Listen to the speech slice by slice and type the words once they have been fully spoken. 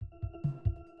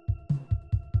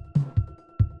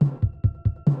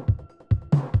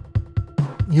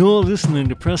You're listening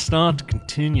to Press Start to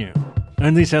continue.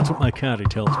 At least that's what my caddy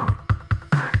tells me.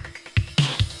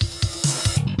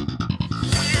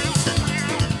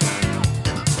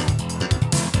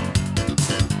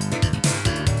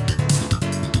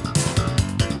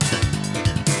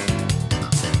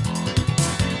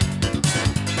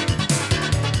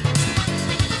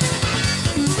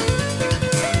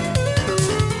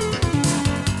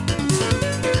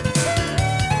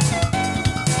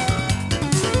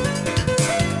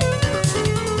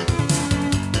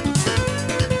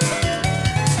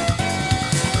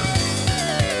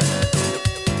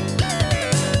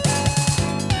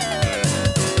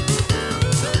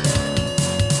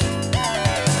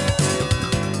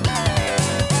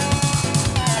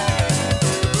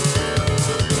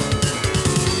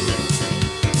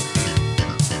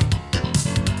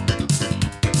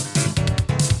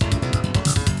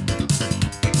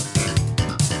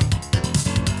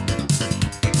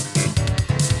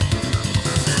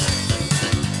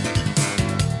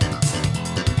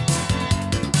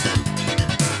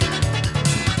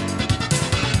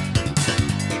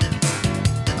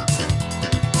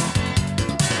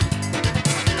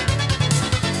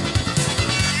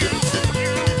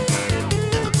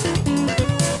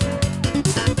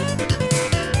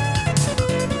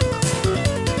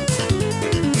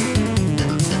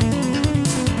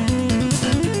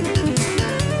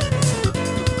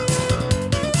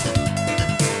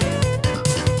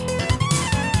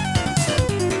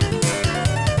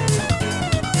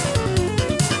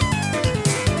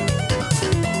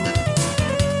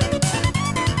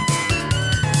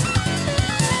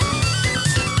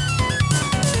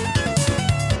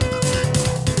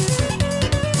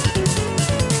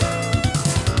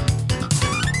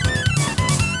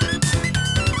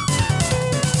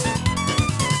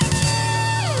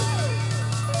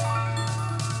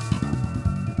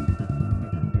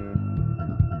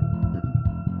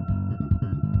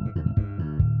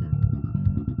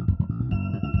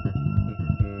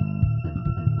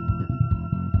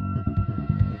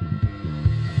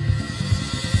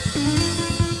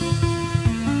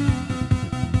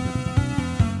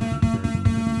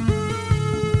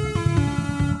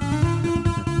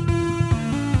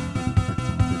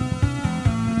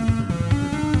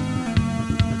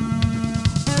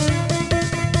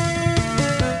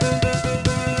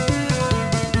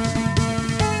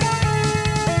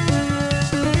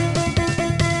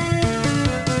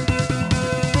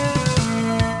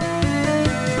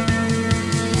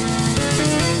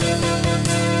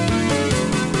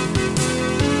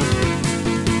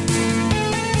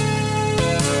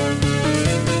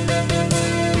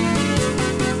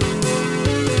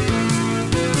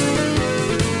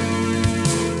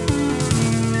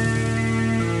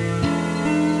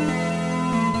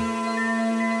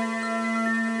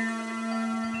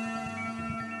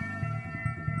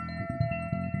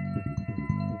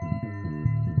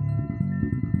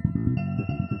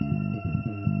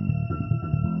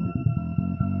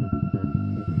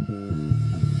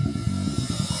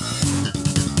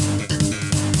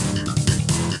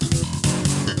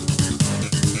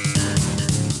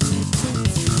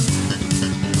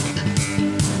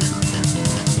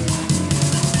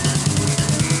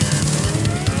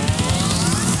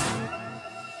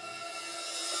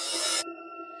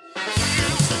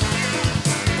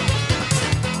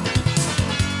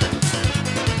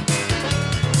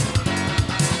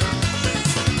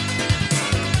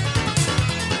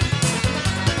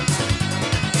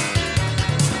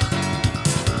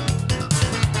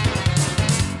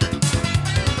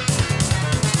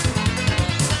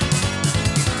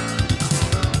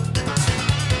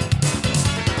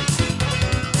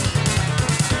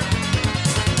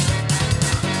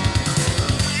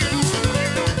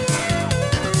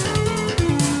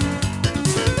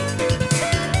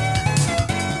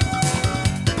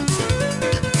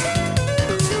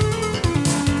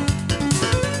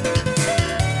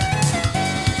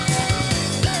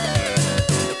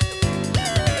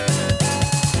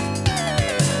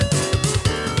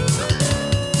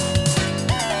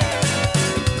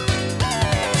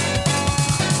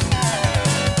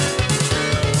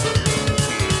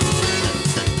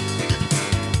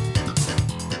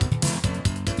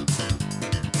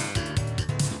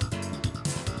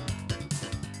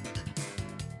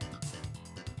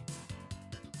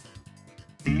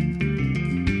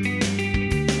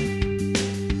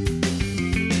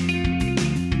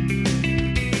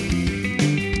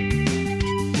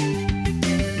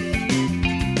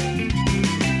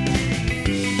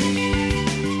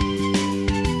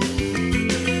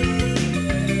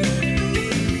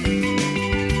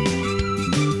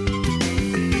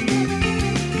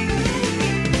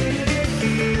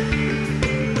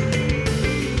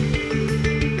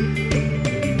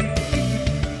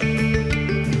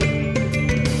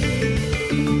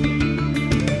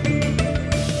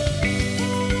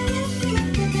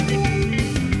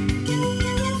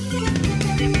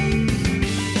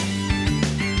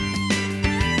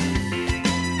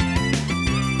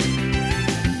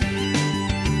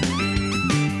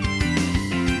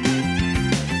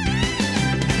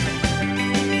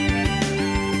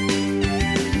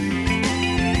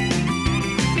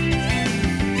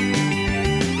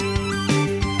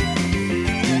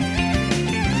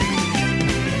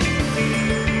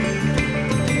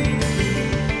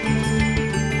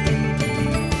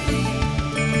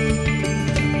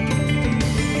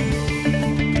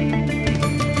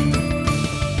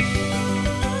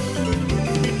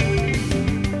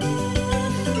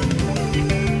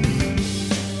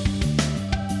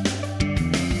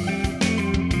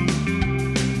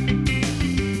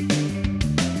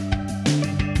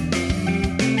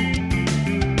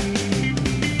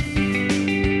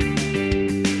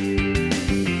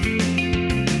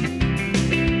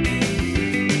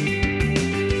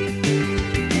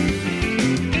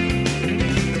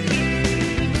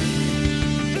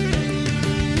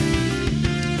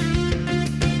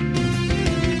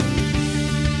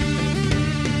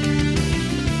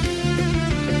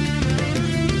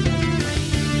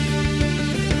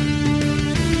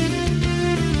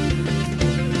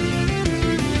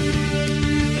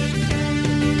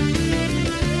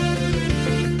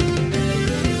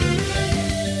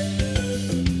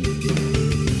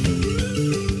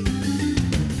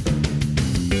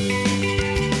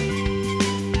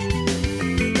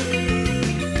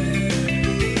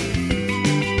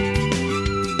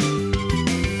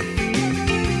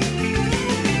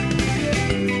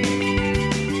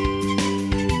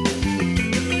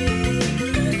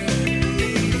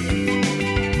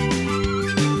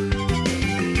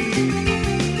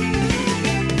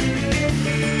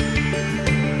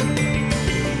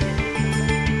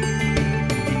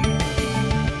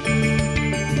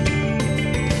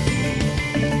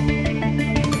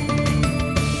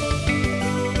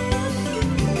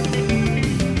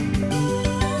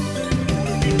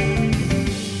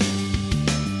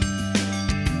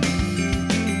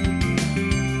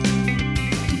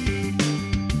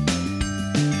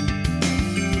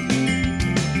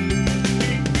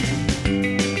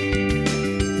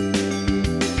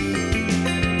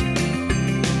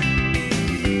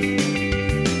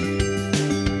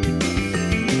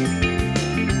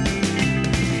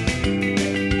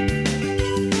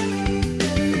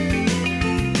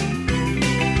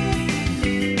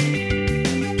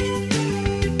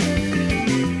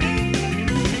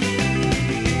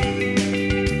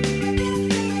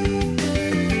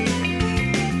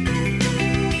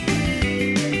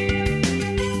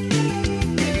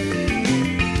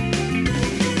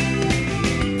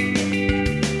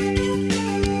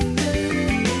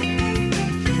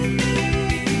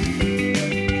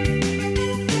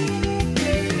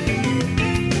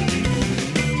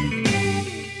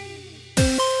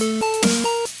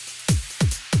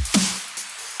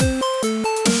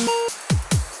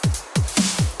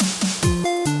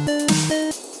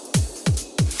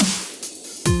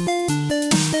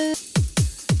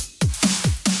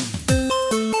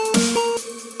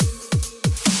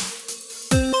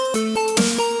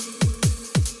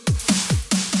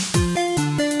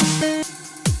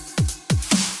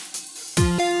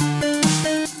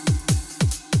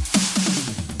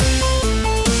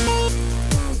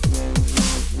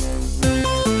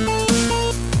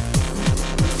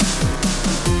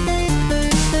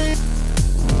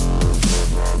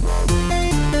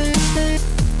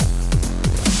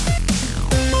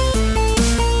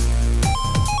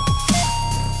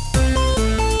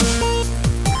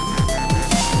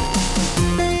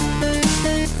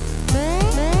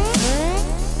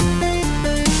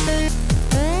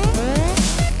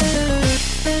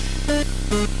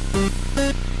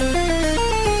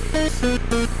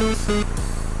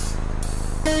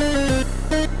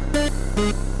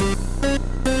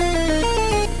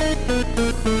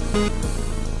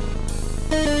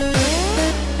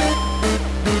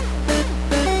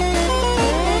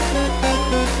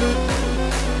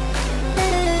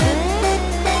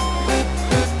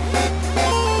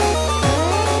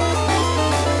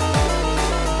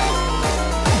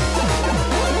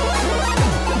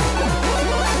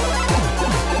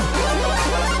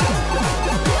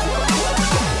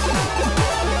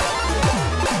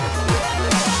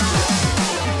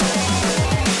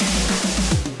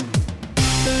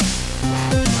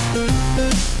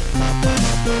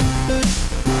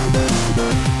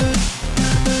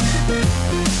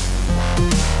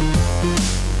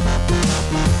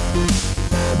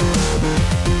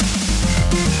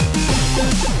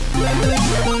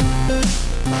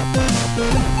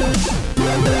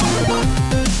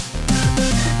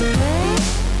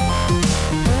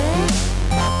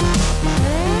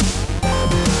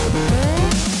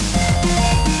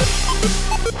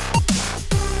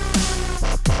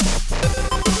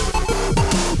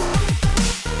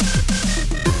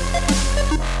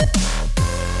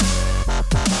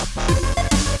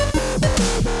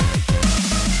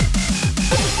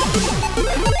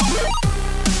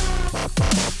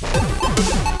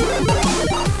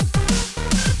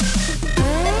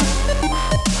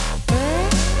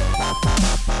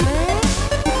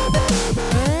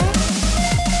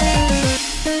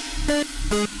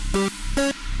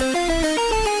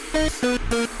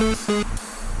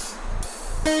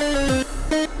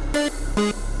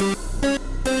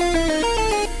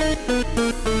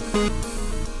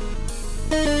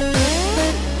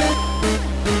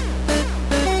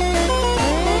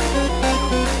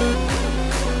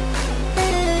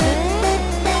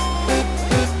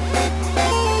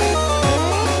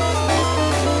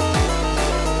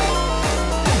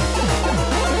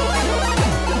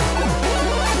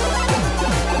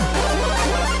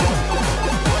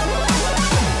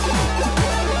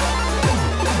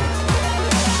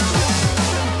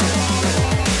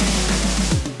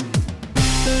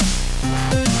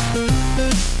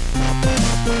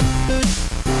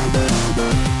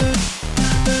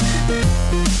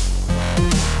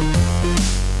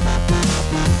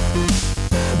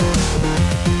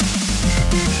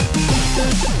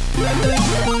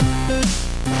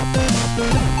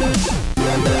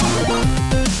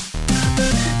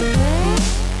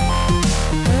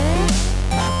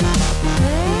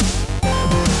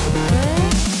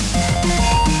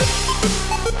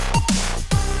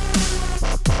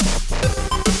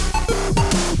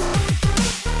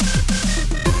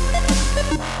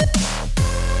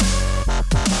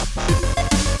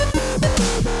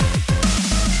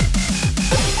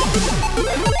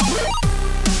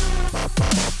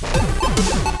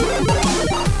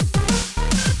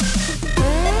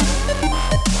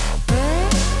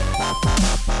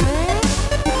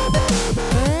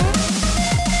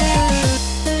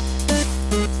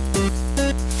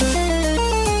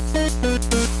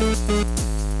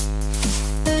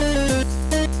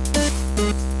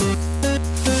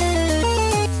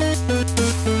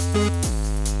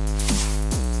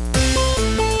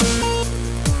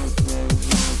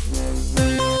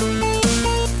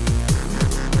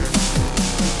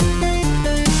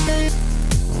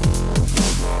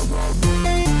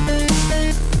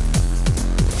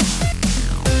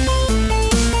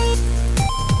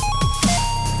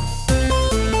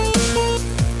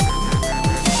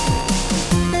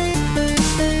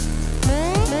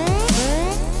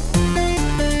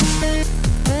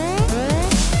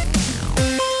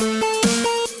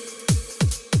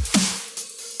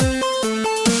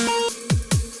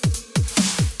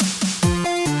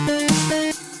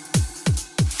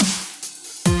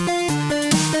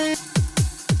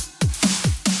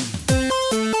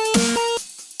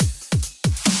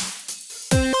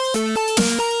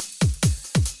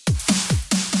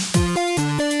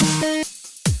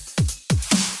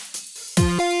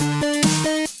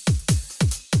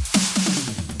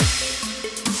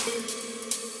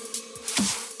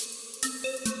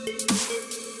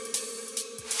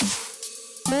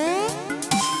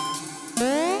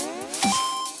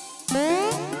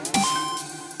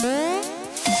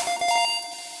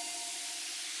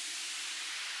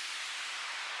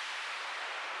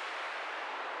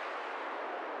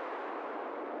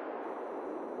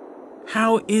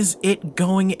 How is it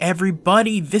going,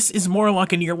 everybody? This is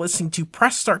Morlock, and you're listening to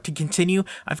Press Start to Continue.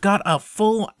 I've got a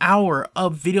full hour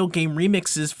of video game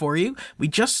remixes for you. We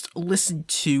just listened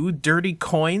to Dirty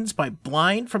Coins by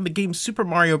Blind from the game Super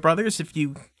Mario Brothers, if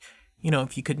you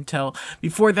couldn't tell.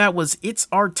 Before that was It's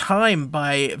Our Time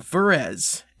by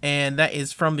Verez, and that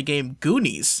is from the game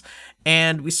Goonies.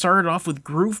 And we started off with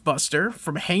Groove Buster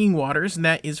from Hanging Waters, and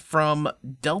that is from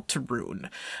Deltarune.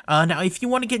 Now, if you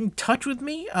want to get in touch with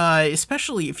me,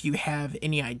 especially if you have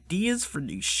any ideas for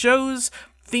new shows,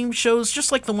 theme shows,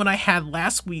 just like the one I had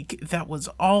last week that was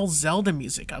all Zelda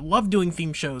music. I love doing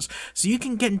theme shows, so you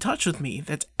can get in touch with me.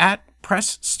 That's at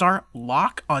Press Start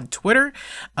Lock on Twitter,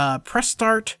 Press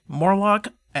Start Morlock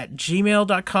at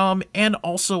gmail.com, and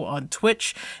also on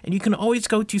Twitch. And you can always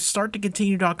go to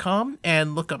starttocontinue.com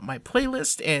and look up my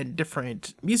playlist and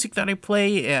different music that I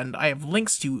play, and I have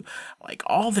links to like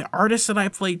all the artists that I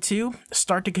play too,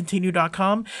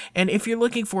 starttocontinue.com. And if you're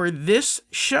looking for this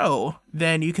show,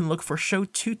 then you can look for show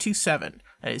 227.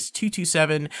 That is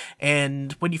 227,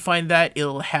 and when you find that,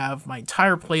 it'll have my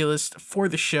entire playlist for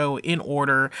the show in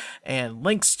order, and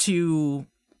links to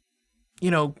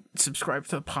subscribe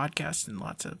to the podcast and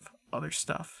lots of other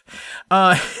stuff.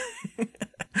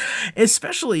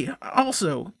 Especially,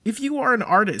 also, if you are an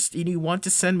artist and you want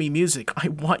to send me music, I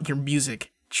want your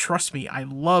music. Trust me, I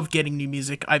love getting new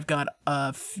music. I've got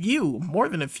more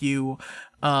than a few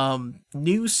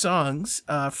new songs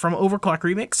from Overclock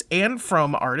Remix and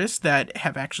from artists that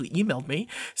have actually emailed me.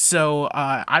 So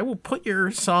I will put your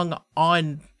song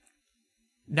on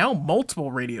now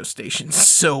multiple radio stations,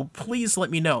 so please let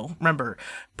me know. Remember,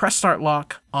 Press Start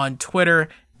Lock on Twitter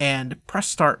and Press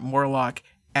Start Morlock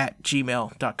at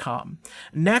gmail.com.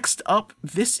 Next up,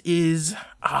 this is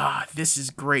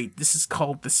great. This is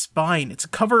called The Spine. It's a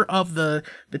cover of the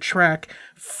track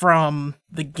from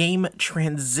the game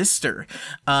Transistor.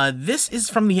 This is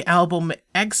from the album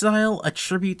Exile, a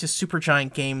tribute to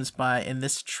Supergiant Games and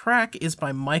this track is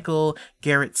by Michael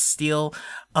Garrett Steele.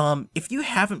 If you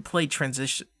haven't played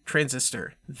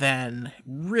Transistor, then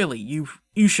really you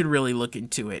should really look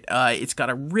into it. It's got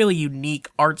a really unique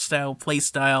art style, play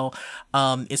style.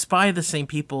 It's by the same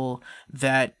people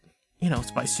that,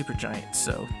 it's by Supergiant,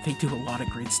 so they do a lot of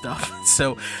great stuff.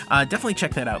 So definitely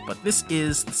check that out. But this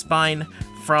is The Spine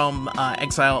from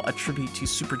Exile, a tribute to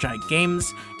Supergiant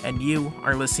Games, and you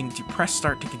are listening to Press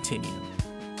Start to continue.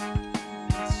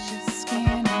 It's just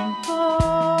skin and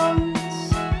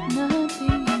bones,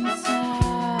 nothing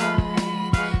inside,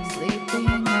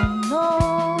 sleeping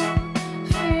alone,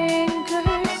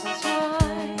 fingers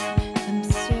tied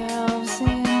themselves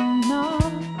in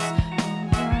knots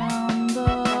around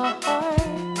the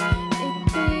heart. It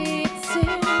beats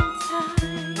in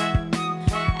time.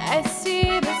 I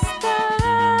see the sky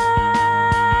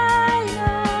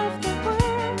of the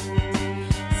world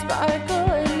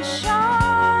sparkle and shine.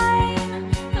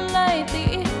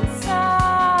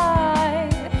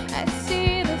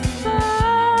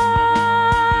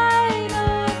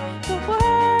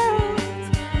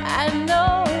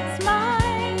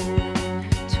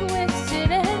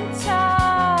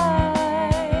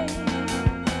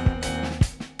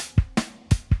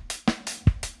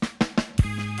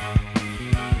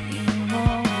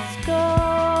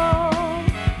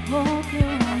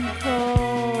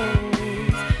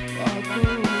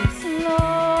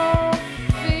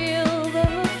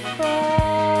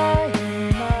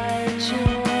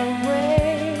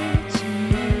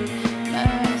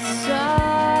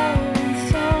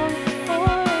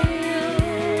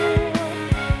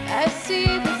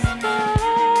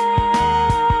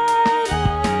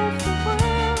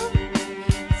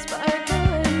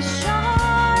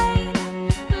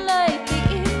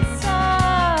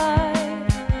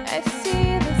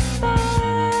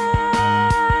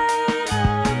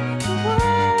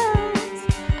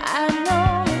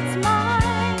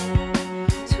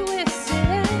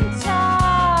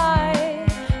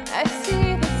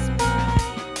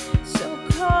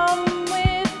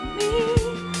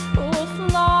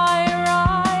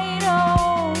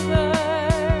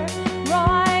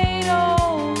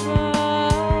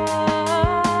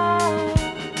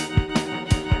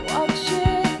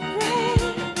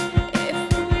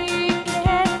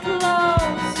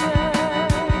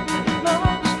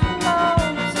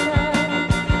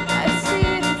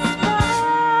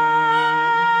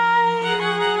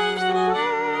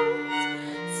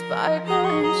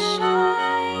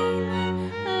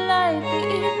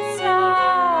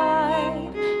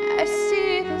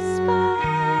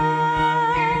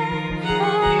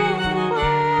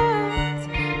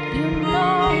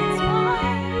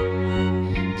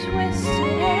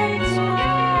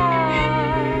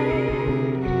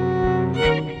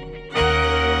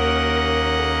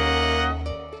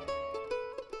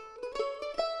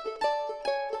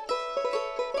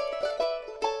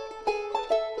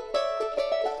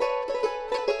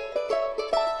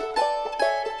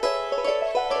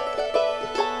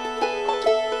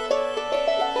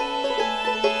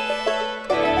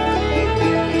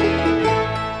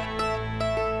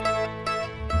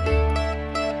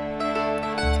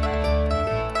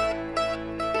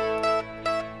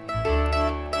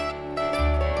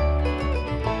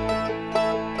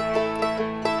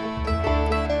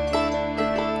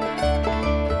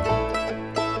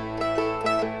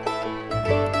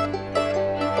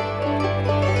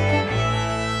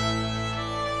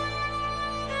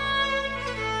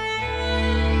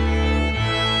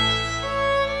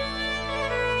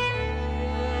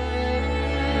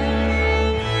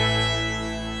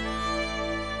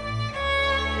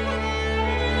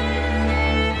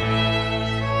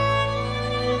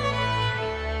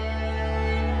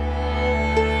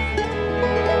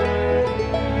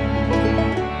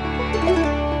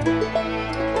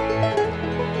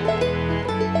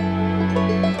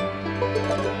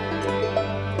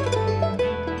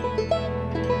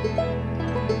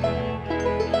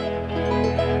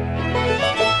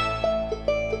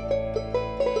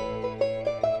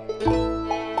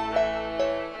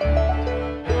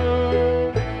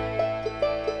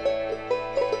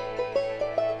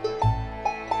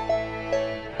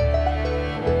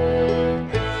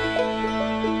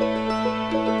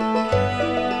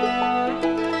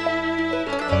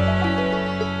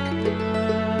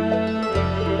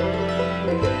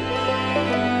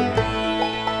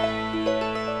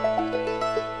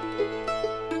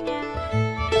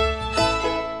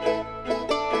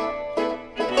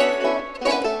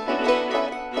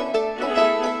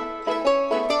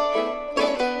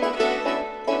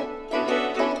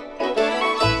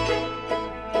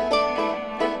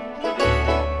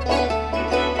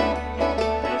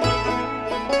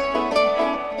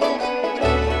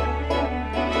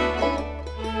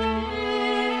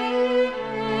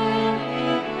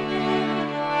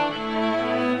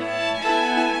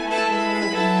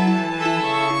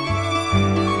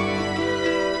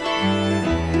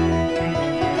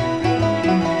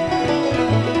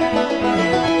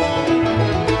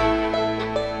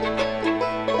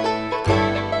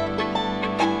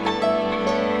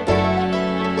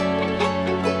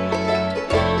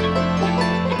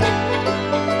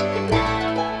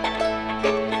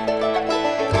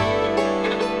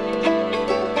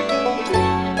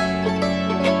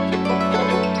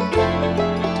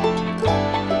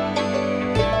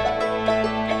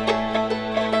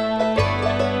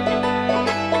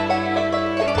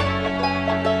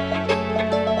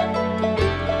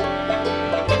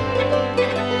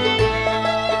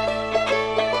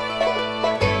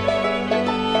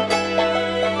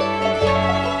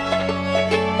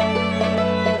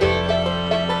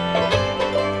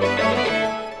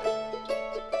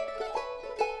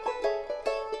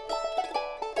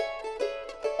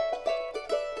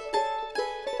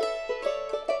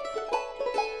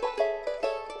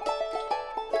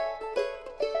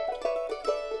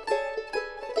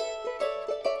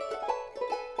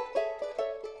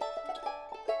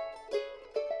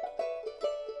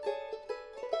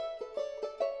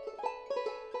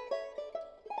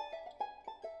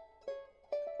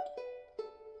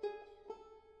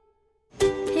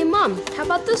 Mom, how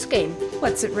about this game?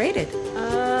 What's it rated?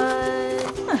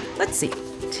 Let's see.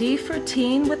 T for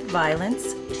teen with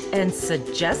violence and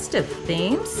suggestive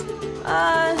themes?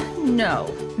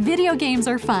 No. Video games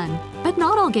are fun, but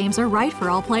not all games are right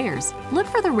for all players. Look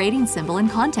for the rating symbol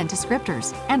and content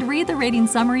descriptors, and read the rating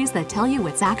summaries that tell you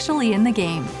what's actually in the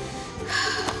game.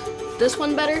 This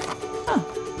one better?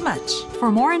 Much.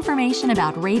 For more information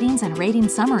about ratings and rating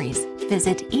summaries,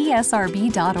 visit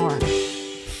esrb.org.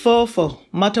 Fofo,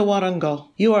 Matawarango.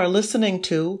 You are listening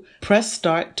to Press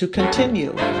Start to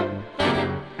Continue.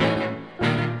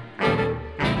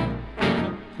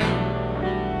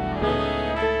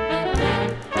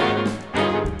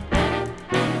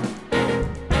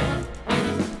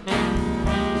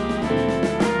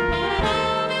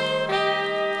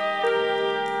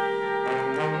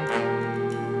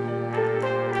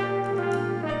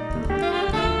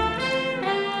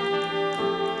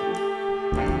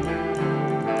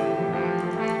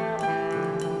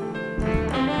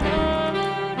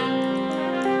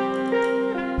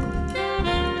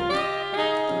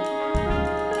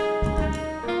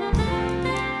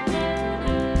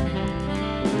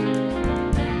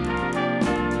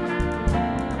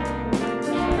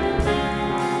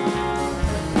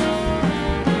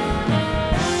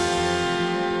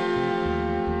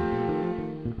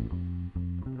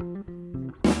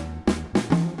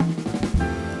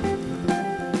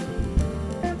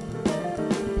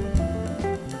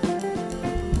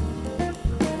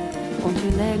 Won't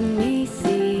you let me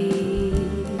see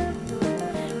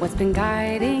what's been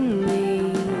guiding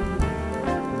me?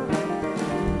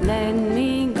 Let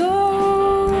me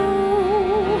go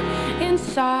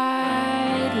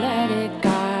inside, let it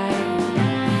guide.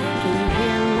 Can you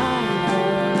hear my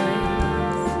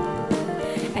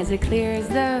voice as it clears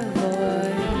the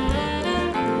void?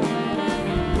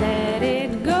 Let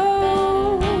it go.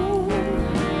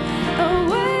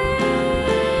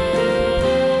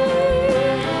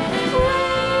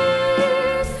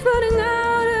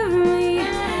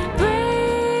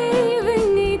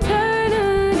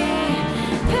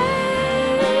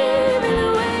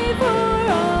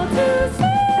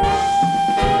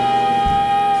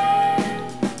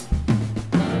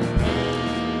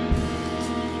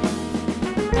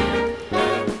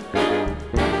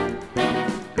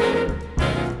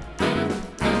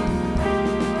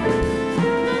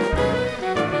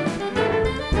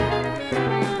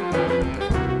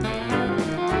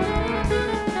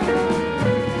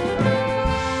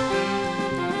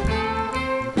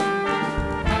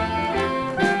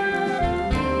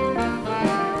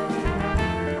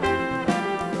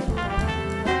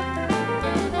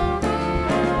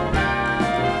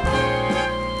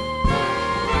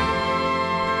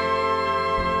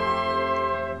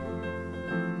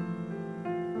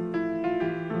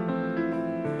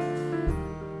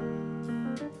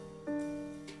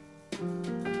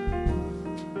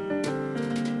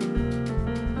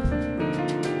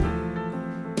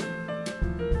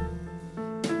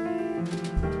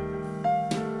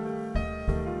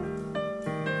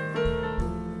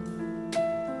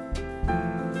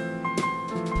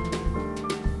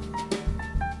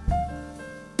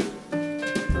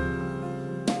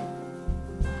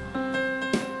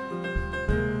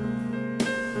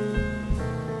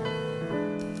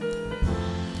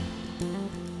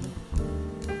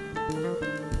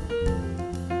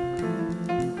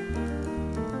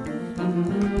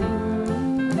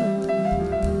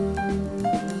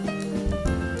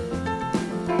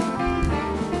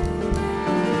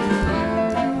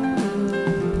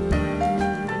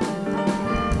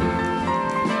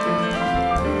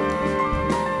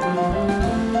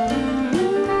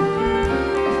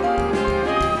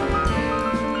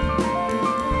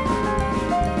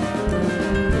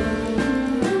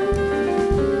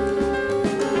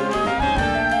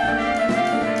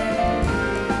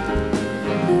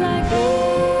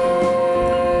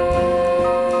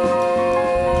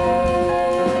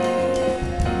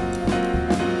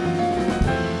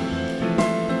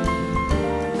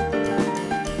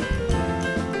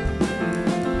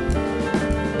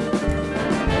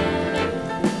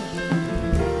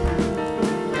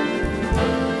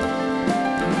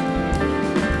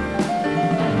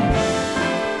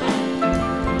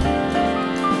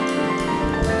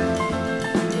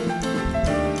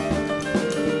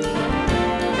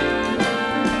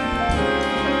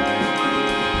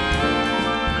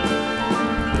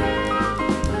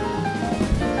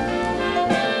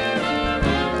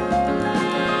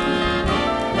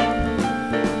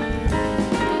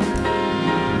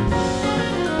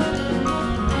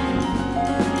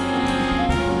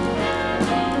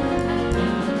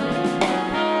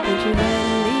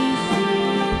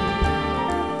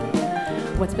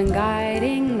 what's been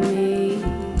guiding me.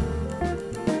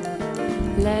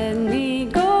 Let me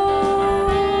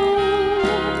go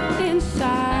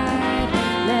inside,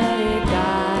 let it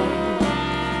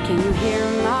guide. Can you hear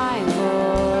my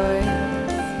voice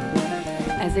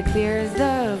as it clears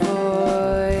the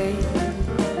void?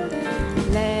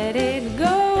 Let it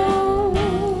go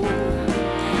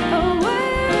away.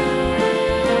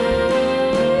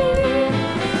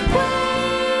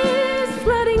 Waves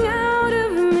flooding out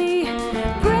of me,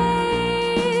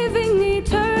 braving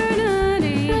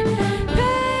eternity,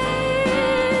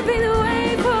 paving the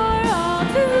way for all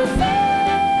to see,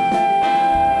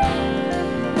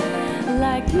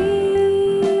 like me,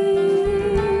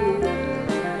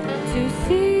 to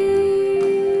see,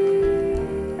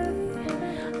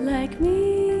 like me.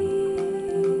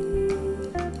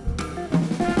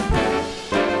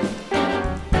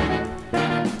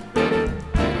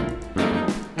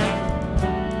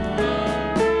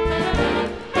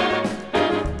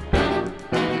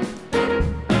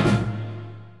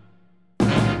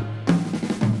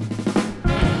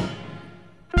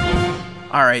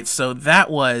 Alright, so that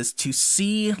was To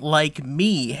See Like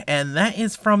Me, and that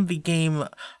is from the game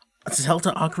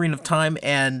Zelda Ocarina of Time,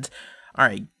 and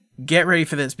alright, get ready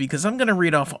for this, because I'm going to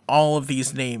read off all of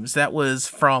these names. That was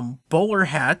from Bowler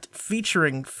Hat,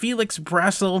 featuring Felix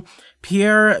Brassel,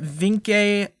 Pierre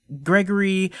Vinque,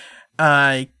 Gregory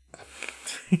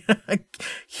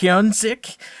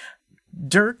Hyunzik,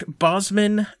 Dirk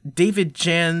Bosman, David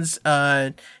Jans,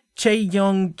 Chae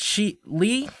Young Chi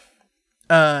Lee,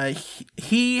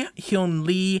 Hee Hyun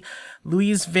Lee,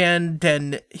 Louise Van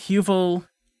den Heuvel,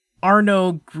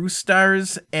 Arno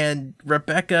Grustars, and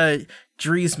Rebecca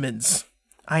Driesmans.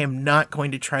 I am not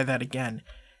going to try that again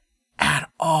at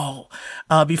all.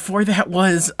 Before that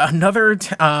was another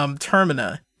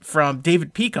Termina from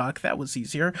David Peacock. That was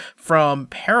easier. From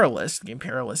Perilous, the game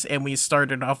Perilous. And we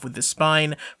started off with The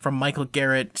Spine from Michael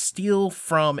Garrett. Steel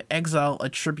from Exile, a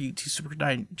tribute to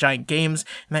Supergiant Games.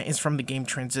 And that is from the game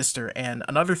Transistor. And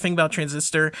another thing about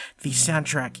Transistor, the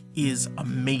soundtrack is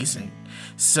amazing.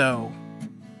 So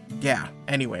yeah,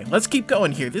 anyway, let's keep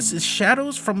going here. This is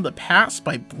Shadows from the Past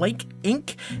by Blank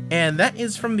Ink, and that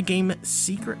is from the game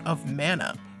Secret of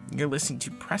Mana. You're listening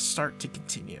to Press Start to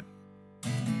continue.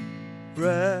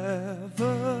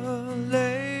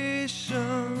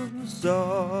 Revelations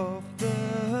of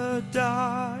the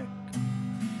dark,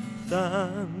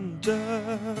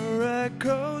 thunder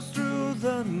echoes through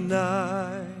the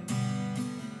night.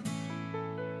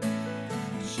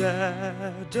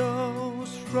 Shadows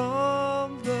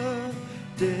from the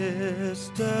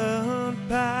distant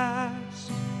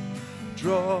past,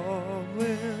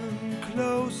 drawing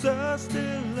closer,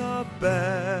 still a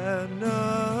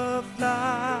banner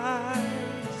flies.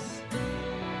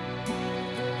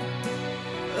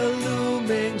 A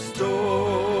looming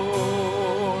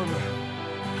storm,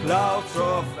 clouds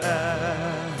of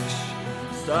ash,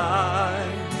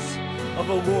 signs of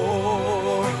a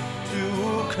war to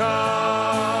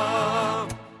come.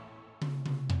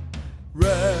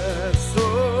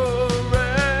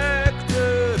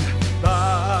 Resurrected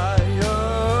by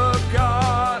a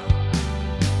God,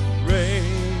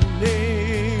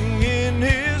 reigning in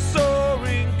his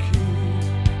soaring key.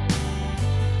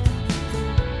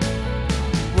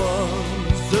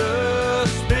 Once a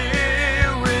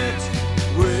spirit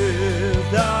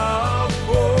without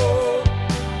hope,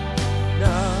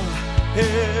 now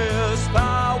his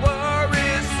power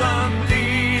is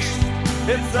unleashed.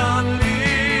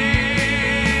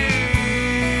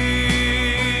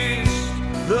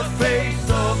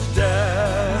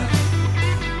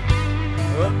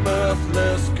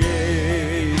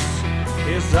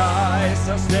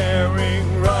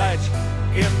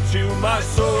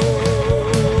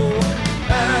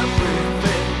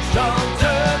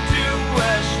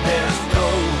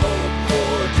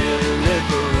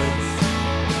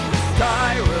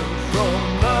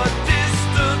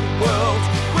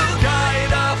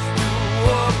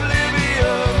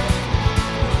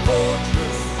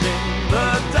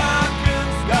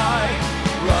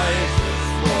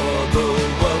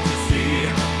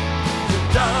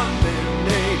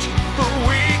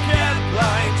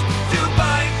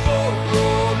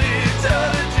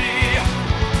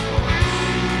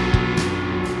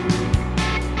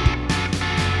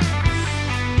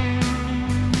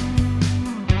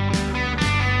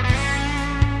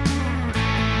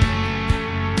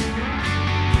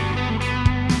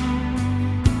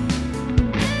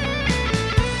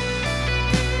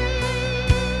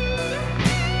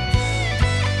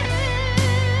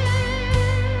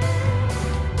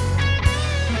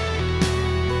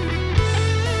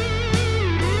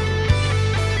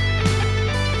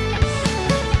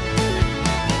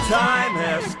 time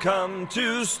has come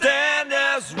to stand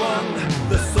as one.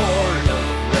 The sword of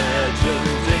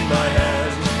legends in my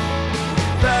hand.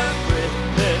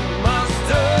 Everything must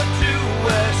turn to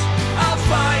ash. I'll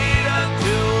fight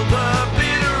until the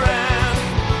bitter end.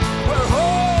 Where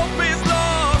hope is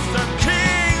lost and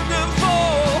kingdom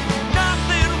fall,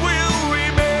 nothing will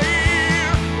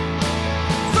remain.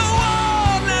 So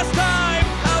one last time,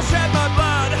 I'll shed my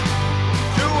blood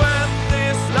to end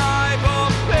this life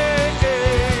of pain.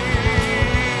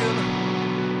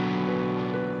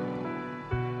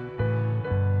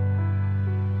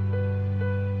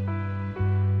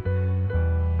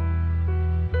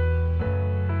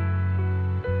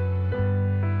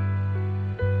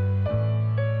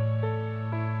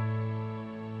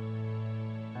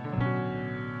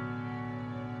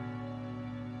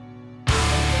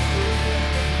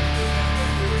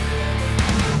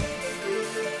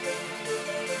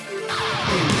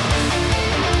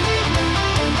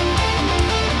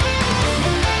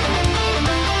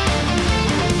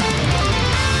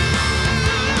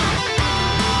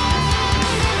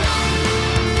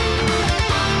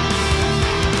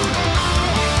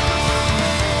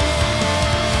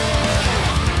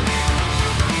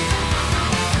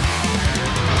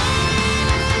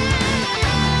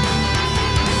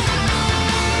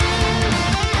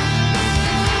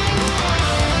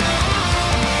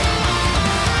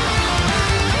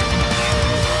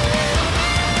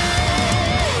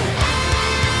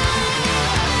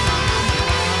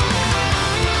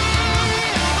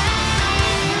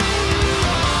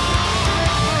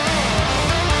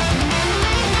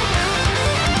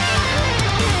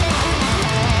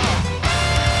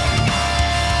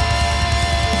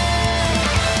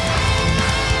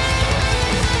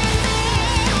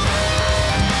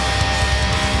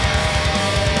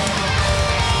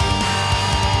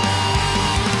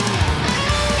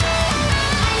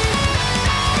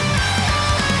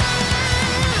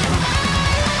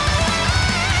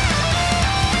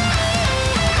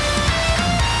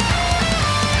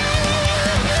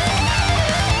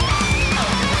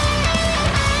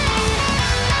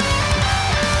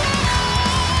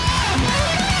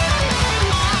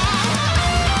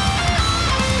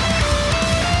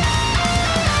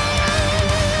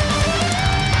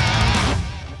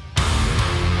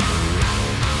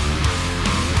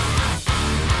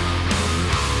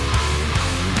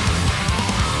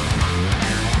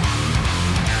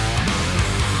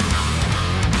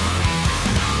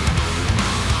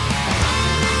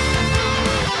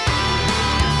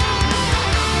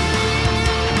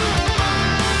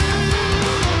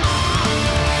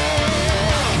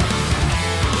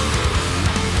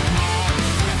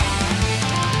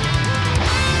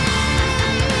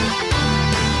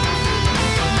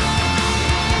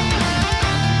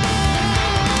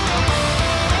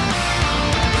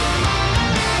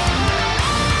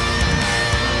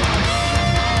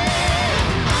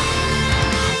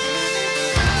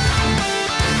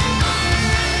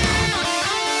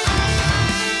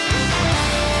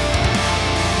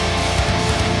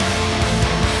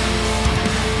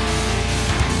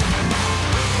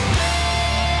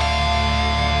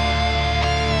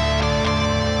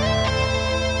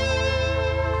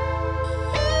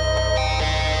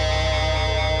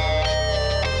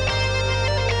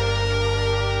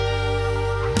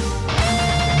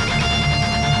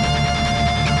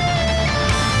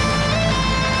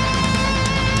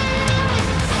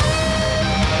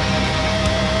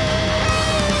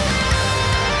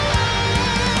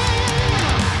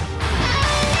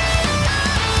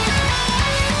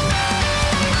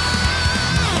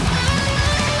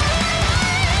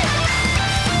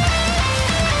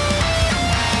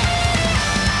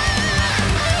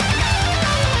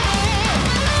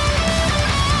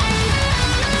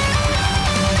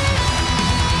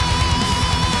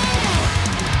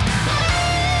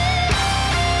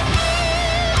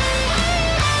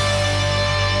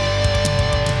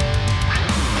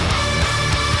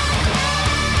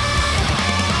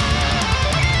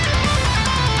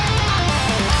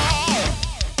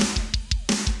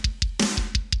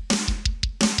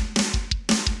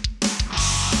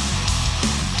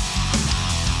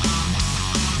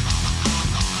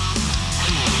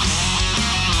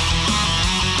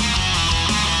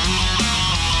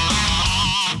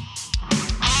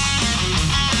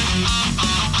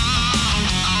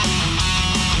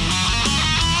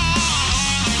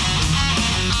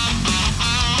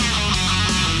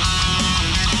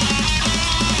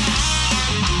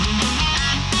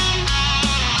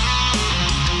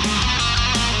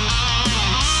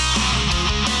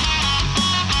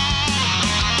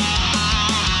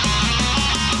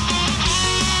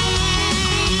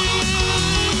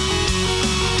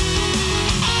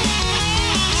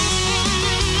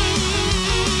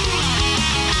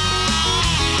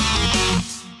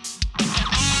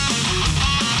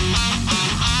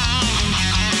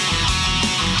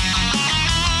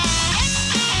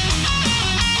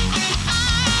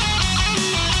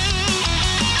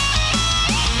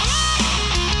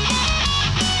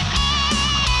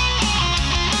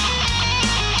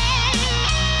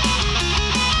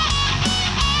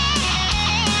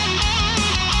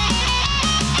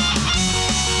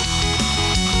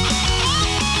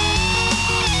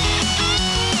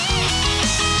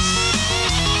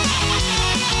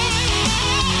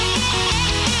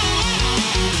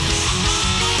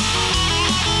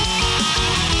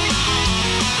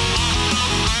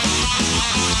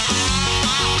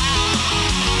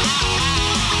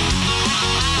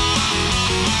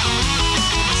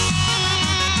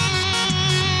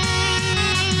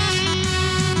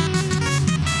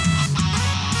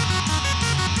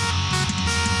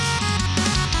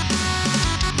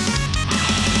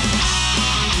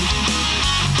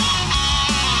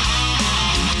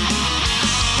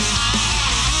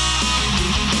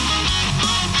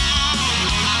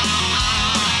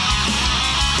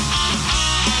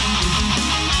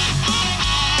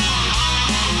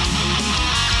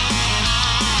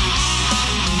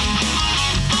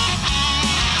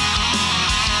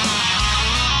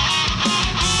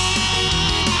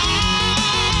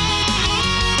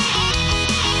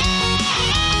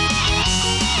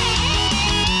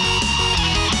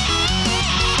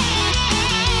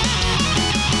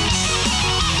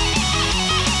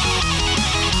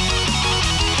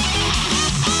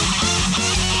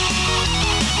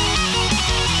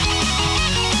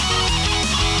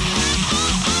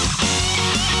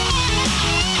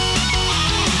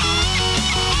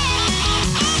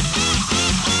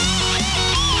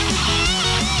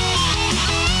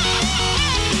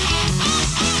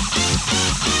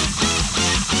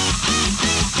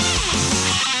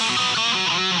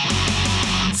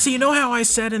 you know how I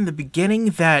said in the beginning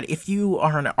that if you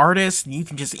are an artist, you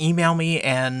can just email me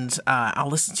and I'll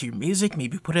listen to your music,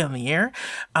 maybe put it on the air?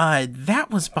 That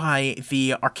was by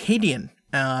the Arcadian.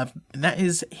 That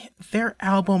is their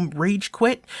album Rage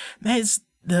Quit. That is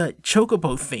the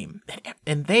Chocobo theme.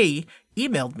 And they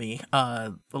emailed me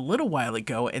a little while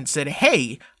ago and said,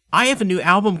 hey, I have a new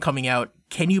album coming out.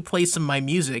 Can you play some of my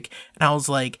music? And I was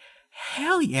like,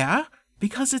 hell yeah,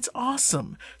 because it's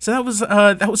awesome. So that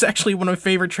was actually one of my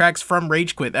favorite tracks from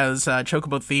Rage Quit. That was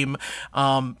Chocobo theme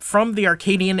from the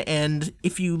Arcadian. And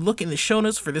if you look in the show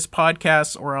notes for this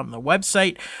podcast or on the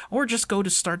website, or just go to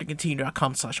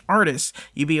starttocontinue.com/artists,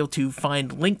 you'll be able to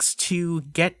find links to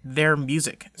get their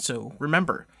music. So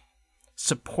remember,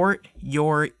 support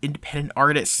your independent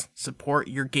artists. Support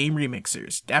your game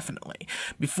remixers, definitely.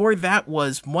 Before that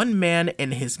was One Man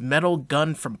and His Metal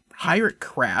Gun from Pirate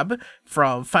Crab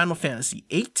from Final Fantasy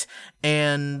VIII,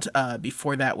 and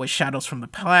before that was Shadows from the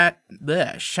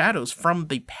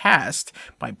Past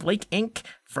by Blake Inc.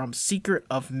 from Secret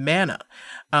of Mana,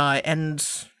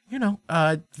 and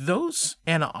those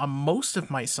and most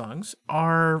of my songs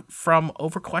are from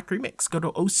Overclock Remix. Go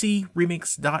to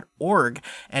ocremix.org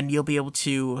and you'll be able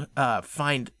to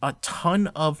find a ton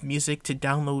of music to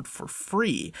download for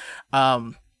free.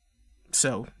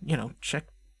 So, check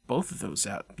both of those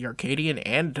out, the Arcadian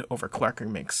and Overclock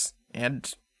Remix,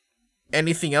 and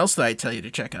anything else that I tell you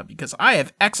to check out, because I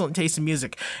have excellent taste in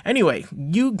music. Anyway,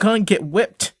 You Gonna Get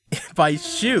Whipped by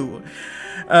Shu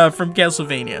from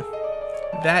Castlevania.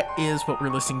 That is what we're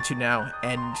listening to now,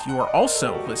 and you are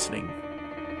also listening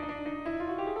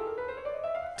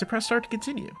to Press Start to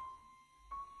Continue.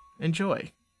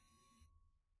 Enjoy.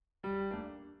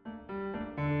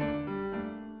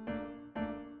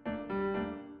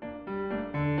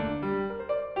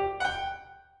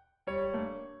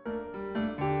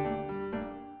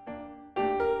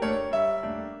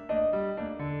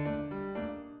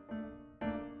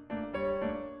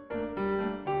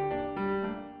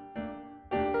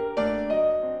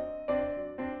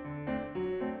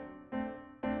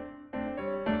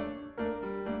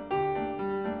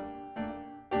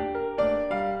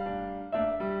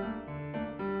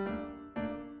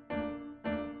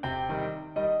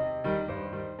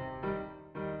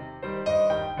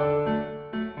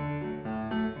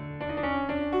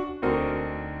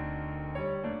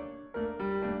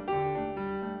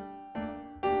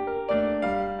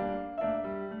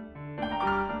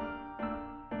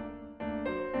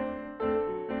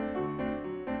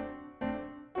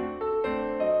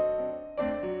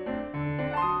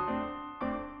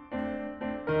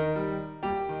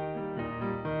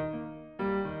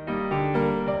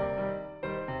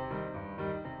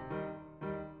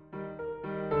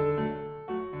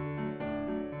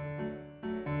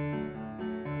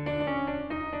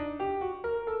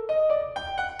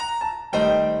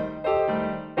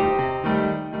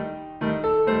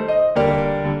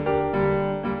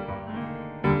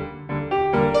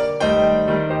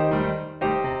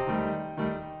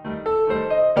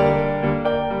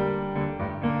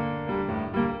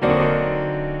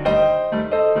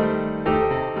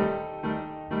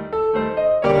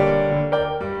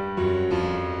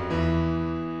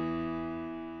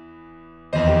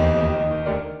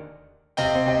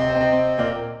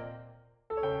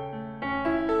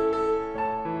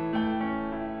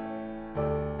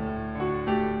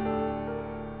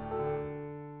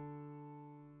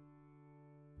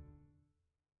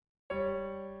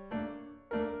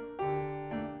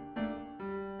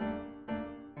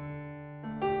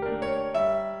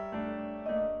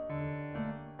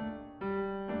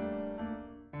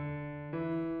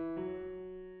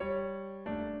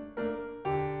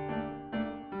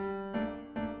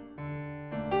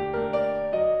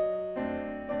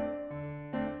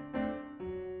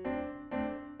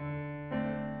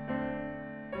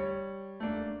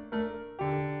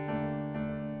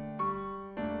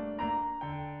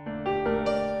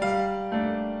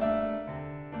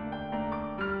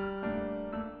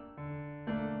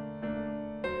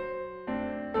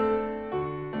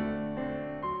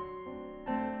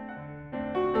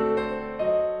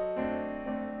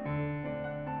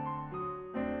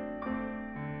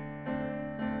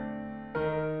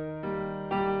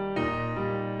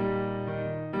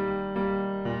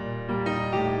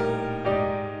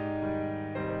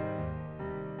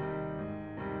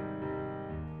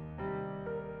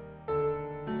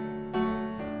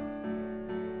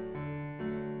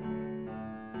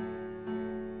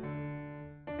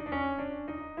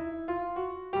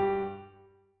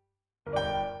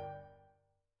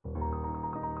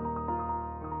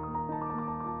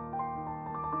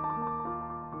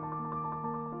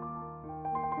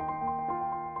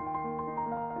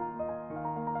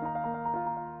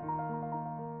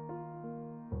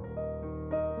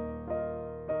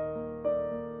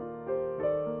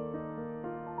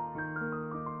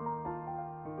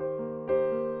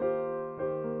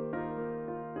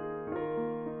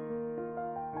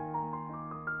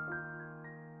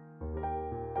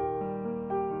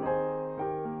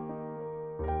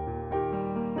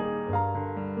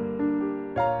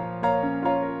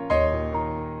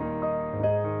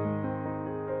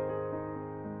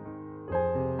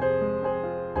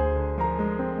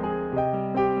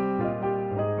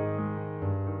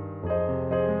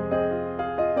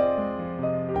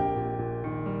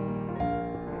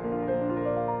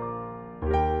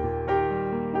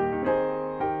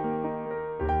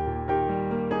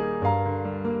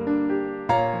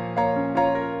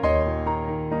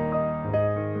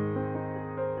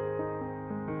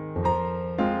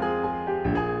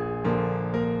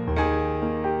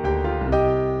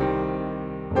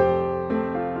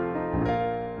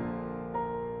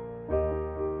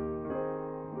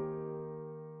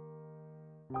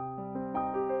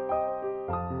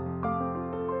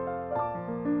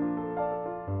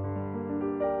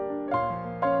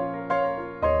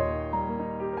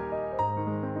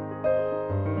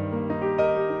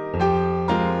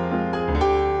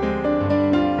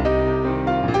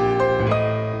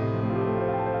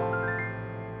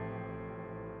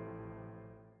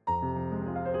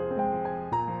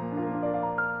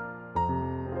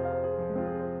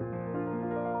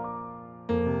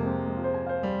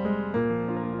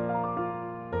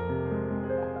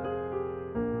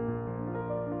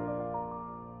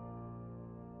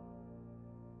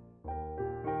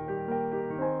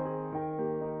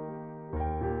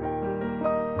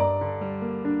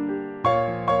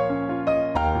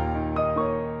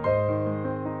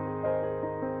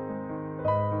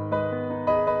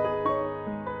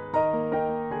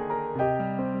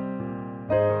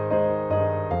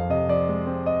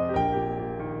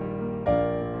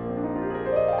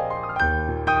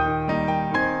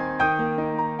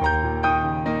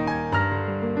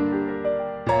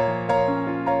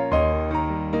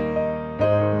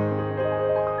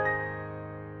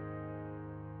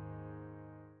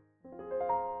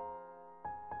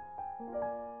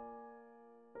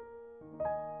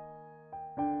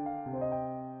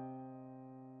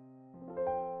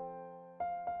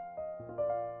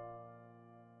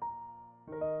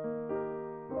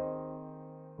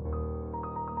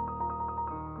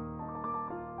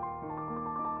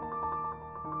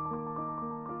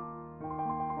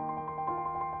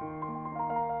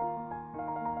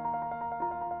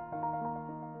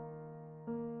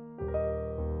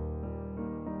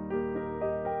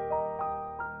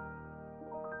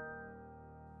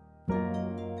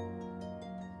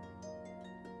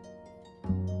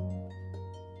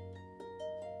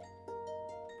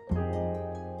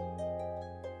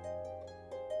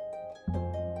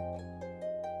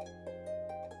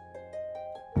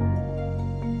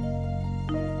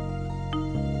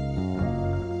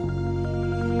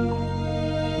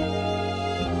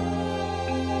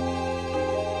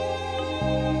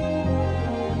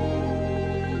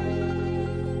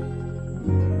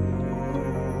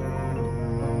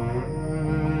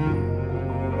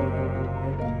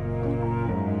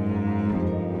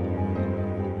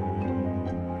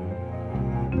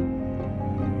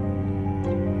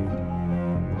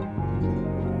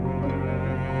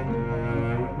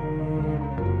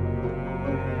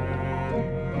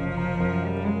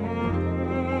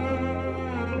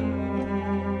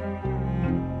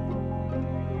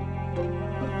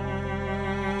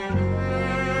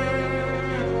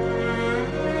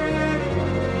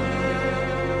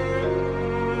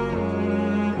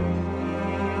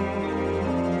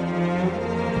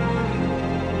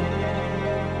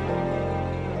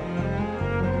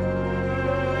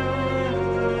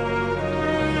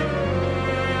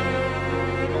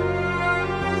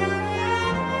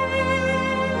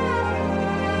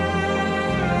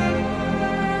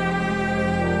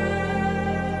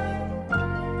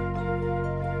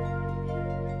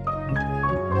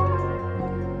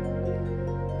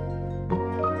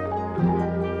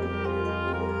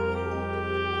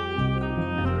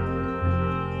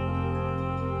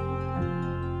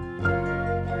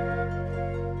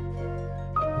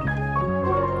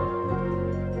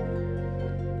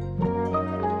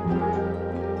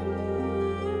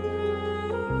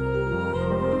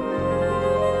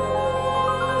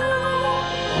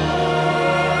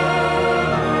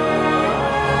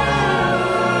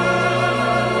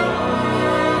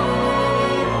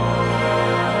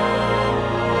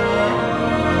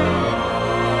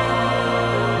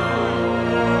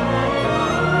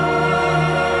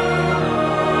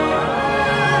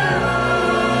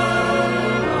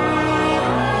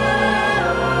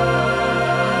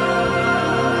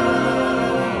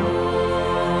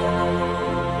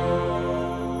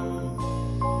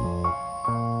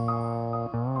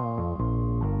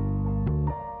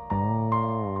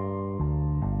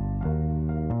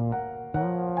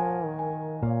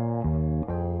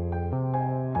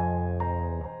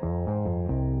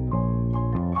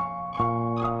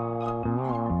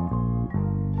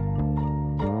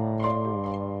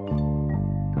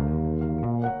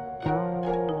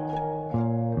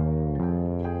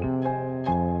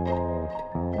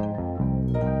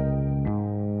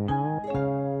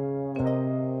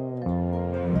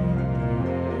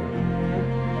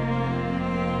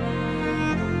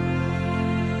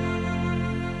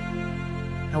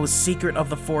 was Secret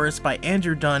of the Forest by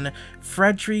Andrew Dunn,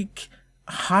 Frederick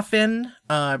Hoffen,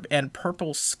 and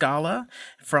Purple Scala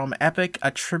from Epic, a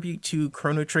tribute to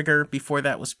Chrono Trigger. Before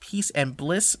that was Peace and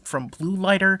Bliss from Blue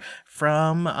Lighter.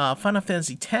 From Final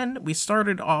Fantasy X, we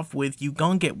started off with You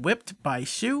Gon' Get Whipped by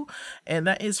Shu, and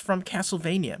that is from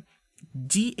Castlevania.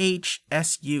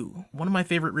 DHSU, one of my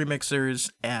favorite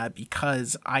remixers,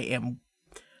 because I am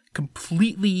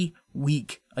completely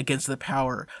weak against the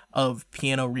power of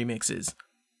piano remixes.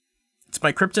 It's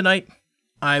my kryptonite.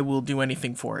 I will do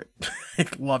anything for it. I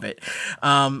love it.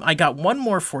 I got one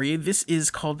more for you. This is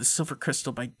called The Silver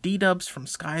Crystal by D-Dubs from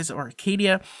Skies of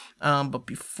Arcadia. But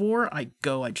before I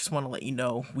go, I just want to let you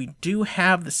know we do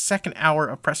have the second hour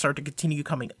of Press Start to Continue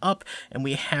coming up, and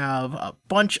we have a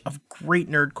bunch of great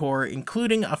nerdcore,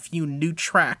 including a few new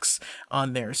tracks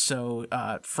on there. So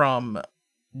from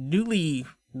newly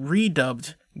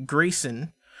redubbed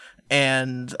Grayson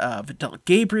and Vidal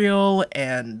Gabriel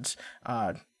and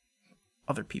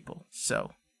other people.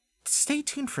 So stay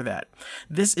tuned for that.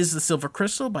 This is The Silver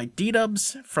Crystal by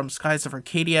D-Dubs from Skies of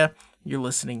Arcadia. You're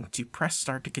listening to Press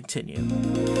Start to Continue.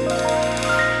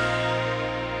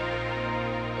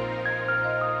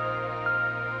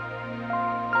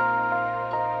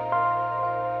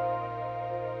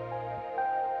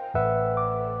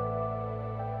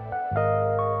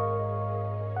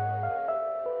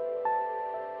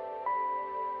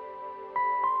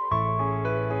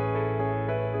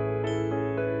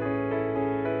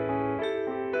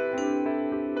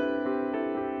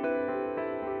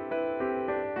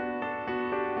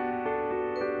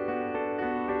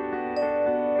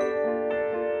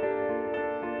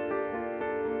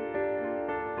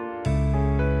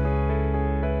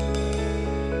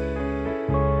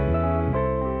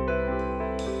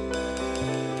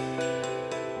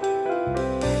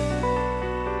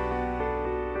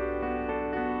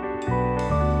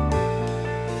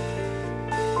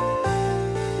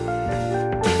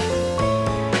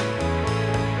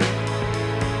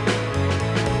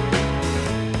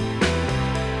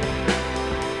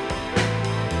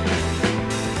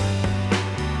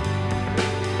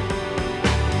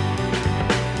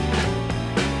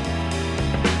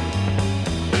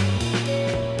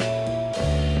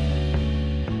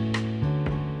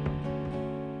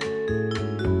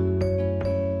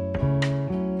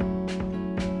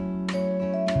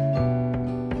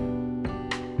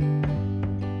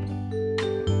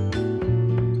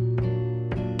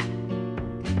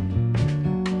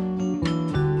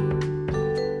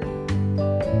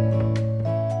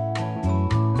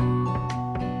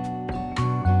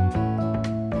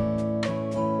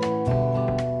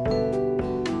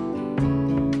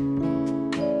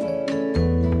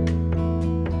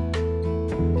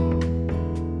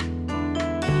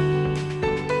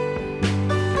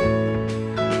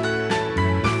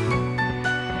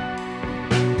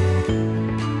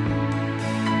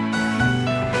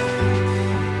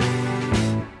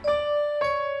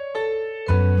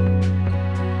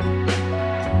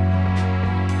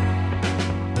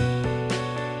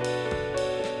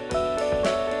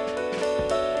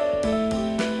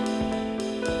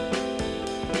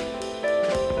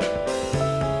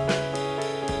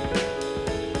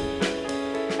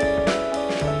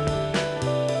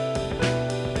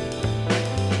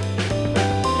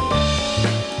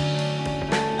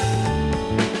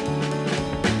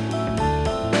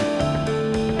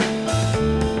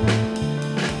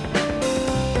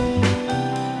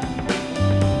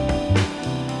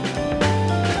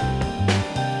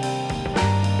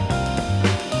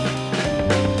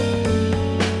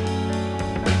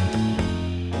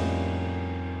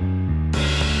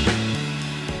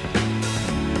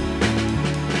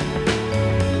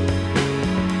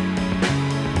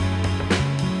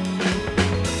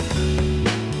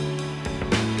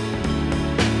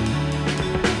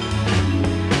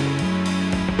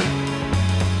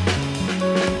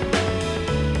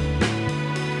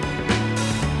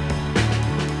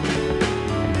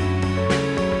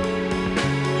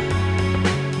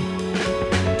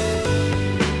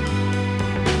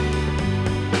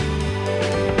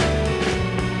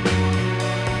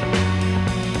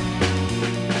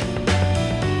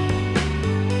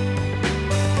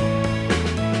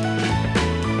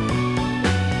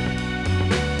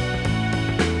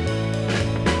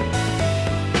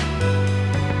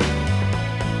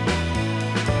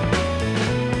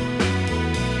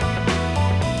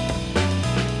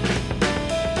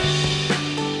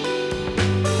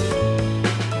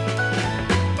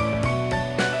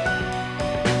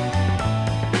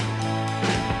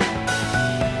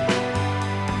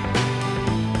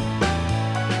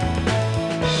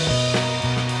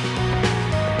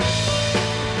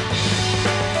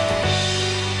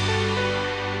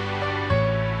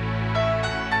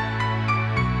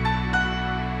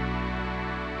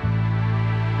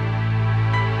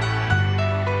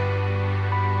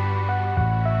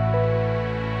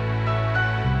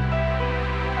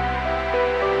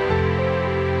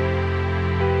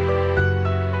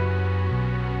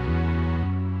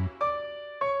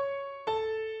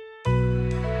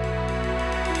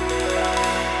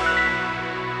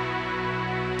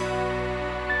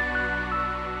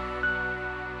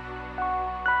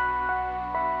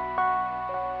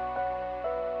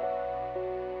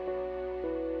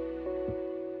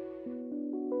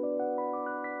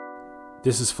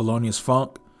 This is Felonious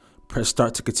Funk. Press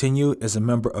Start to Continue is a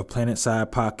member of PlanetSide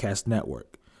Podcast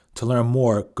Network. To learn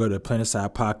more, go to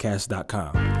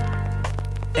planetsidepodcast.com.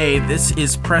 Hey, this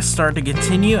is Press Start to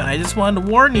Continue, and I just wanted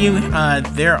to warn you,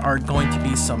 there are going to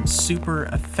be some super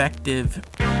effective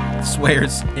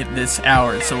swears in this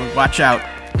hour, so watch out.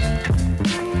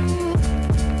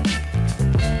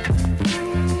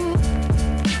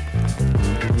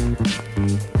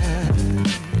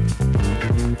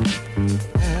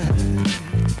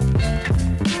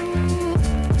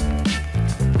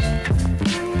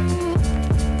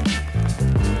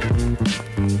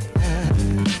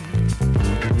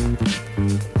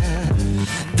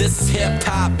 This is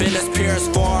hip-hop in its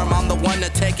purest form. I'm the one to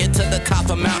take it to the top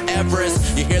of Mount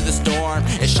Everest. You hear the storm,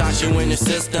 it shocks you in your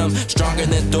system. Stronger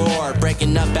than Thor,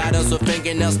 breaking up atoms with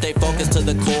fingernails. Stay focused to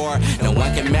the core. No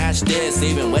one can match this,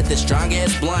 even with the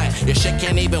strongest blunt. Your shit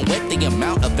can't even with the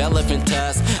amount of elephant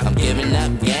tusks. I'm giving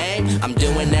up game, I'm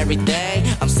doing everything.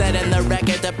 I'm setting the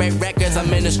record to break records,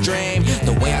 I'm in the stream.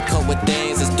 The way I cope with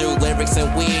things is through lyrics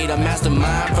and weed. A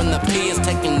mastermind from the P is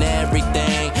taking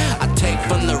everything. I take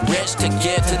from the rich to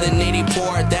give to the needy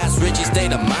poor. That's Richie's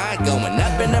state of mind, going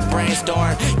up in the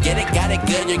brainstorm. Get it, got it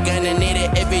good, you're gonna need it.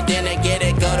 If you didn't get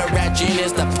it, go to Rap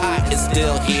Genius, the pot is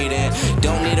still heating.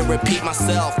 Don't need to repeat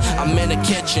myself, I'm in the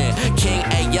kitchen. King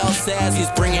Ayo says he's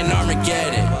bringing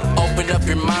Armageddon. Open up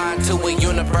your mind to a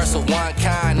universe of one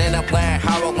kind. In a land,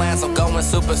 Howard lands, I'm going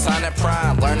supersonic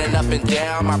prime. Learning up and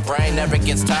down, my brain never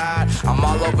gets tired. I'm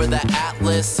all over the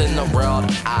atlas in the world.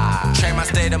 I train my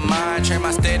state of mind, train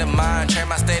my state of mind, train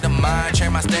my state of mind,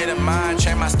 train my state of mind,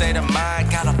 train my state of mind.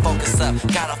 Gotta focus up,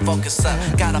 gotta focus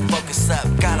up, gotta focus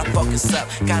up, gotta focus up,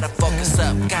 gotta focus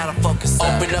up, gotta focus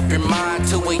up. Open up your mind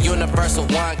to a universe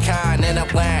of one kind. In a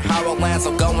land, Howard lands,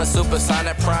 I'm going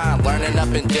supersonic prime. Learning up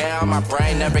and down, my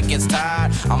brain never gets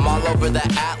tired. I'm all over the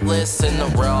atlas in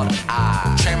the world.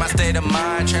 I train my state of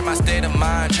mind, train my state of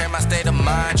mind, train my state of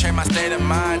mind, train my state of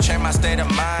mind, train my state of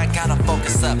mind. Gotta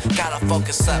focus up, gotta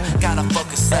focus up, gotta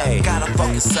focus up, gotta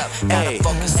focus up, gotta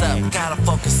focus up, gotta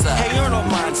focus up. Hey, you're no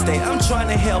mind state, I'm trying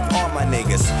to help all my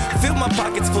niggas. Fill my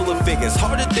pockets full of figures,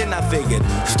 harder than I figured.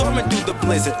 Storming through the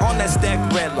blizzard on that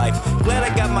stacked red life. Glad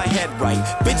I got my head right,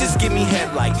 bitches give me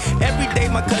headlight. Every day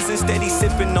my cousin steady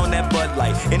sipping on that Bud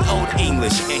Light in old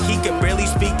English, and he can barely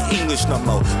speak English no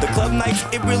more. The club nights,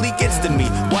 it really gets to me.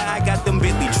 Why I got them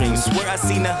Bentley dreams, swear I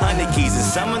seen 100 keys in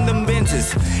some of them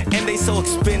Benzes, and they so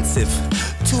expensive.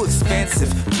 Too expensive,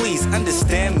 please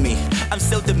understand me. I'm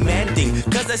still demanding,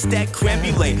 cause I stack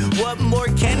crembulate. What more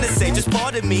can I say? Just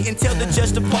pardon me and tell the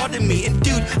judge to pardon me. And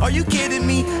dude, are you kidding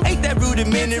me? Ain't that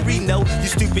rudimentary? No, you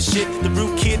stupid shit. The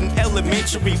rude kid in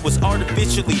elementary was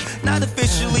artificially, not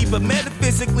officially, but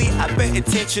metaphysically. I bet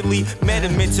intentionally,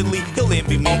 metamentally, he'll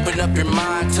envy me. Open up your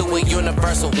mind to a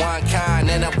universe of one kind.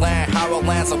 In a land, Howard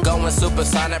lands, I'm going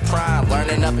supersonic prime.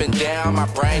 Learning up and down, my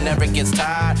brain never gets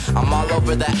tired. I'm all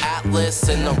over the atlas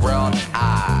in the world.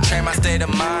 I train my state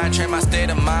of mind, train my state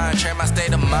of mind, train my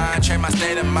state of mind, train my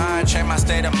state of mind, train my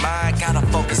state of mind. Gotta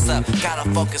focus up, gotta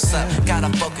focus up, gotta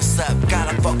focus up,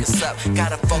 gotta focus up,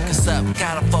 gotta focus up,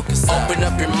 gotta focus up. Open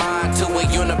up your mind to a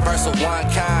universe of one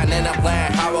kind. In a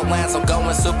land, Howard lands, I'm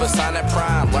going supersonic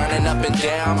prime. Learning up and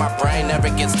down, my brain never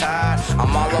gets tired.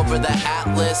 I'm all over the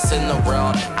atlas in the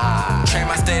world. I train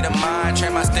my state of mind,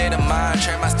 train my state of mind,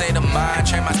 train my state of mind,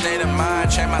 train my state of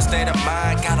mind, train my state of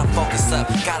mind. Gotta focus up,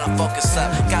 gotta focus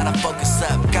up, gotta focus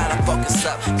up, gotta focus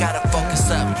up, gotta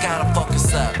focus up, gotta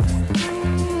focus up.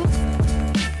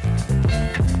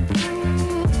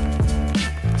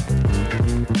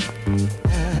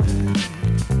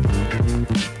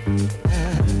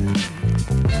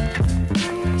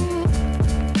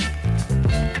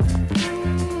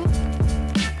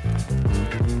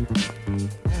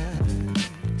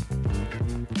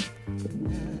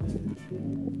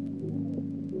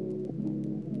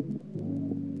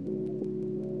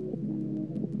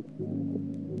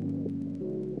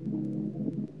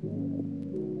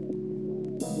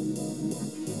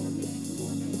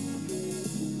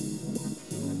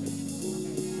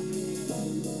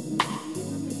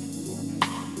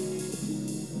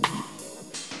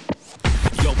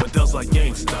 Like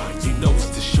Gangsta, you know it's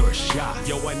the sure shot.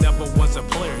 Yo, I never was a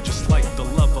player, just like the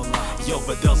love a lot. Yo,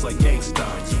 but does like Gangsta,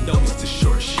 you know it's the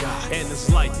sure shot. And it's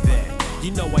like that,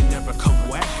 you know I never come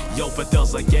whack. Yo, but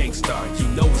does like Gangsta, you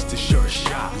know it's the sure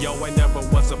shot. Yo, I never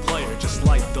was a player, just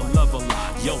like the love a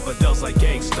lot. Yo, but does like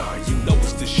Gangsta, you know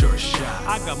it's the the sure shot.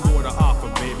 I got more to offer,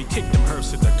 baby. Kick them herbs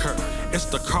to the curb. It's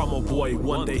the Carmel boy,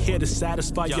 one day here to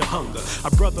satisfy your hunger. A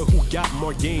brother who got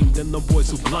more game than the boys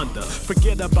who blunder.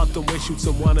 Forget about the way shoots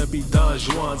and wannabe Don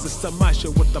Juans. It's the Maisha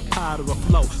with the powder of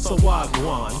flow, so I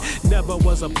won. Never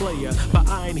was a player, but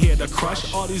I ain't here to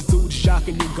crush. All these dudes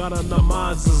shocking you, got on the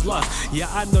minds is lust. Yeah,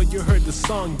 I know you heard the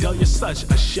song, Del, you're such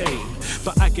a shame.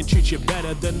 But I can treat you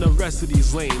better than the rest of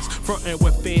these lanes. Frontin'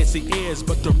 with fancy ears,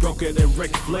 but they're broken than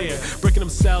Ric Flair. Breaking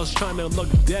themselves, trying to look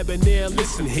debonair.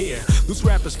 Listen here, those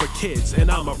rappers for kids,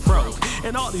 and I'm a pro.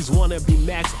 And all these wannabe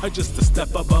Macs are just a step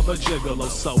above a gigolo.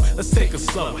 So let's take it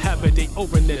slow, have a day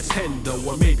over Nintendo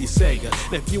or maybe Sega.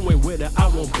 And if you ain't with it, I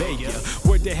won't beg ya.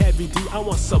 Word to Heavy D, I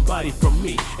want somebody from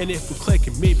me. And if we click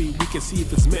it, maybe we can see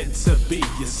if it's meant to be.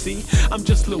 You see, I'm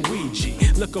just Luigi,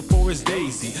 looking for his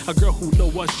Daisy. A girl who know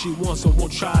what she wants and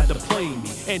won't try to play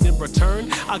me. And in return,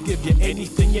 I'll give you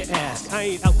anything you ask. I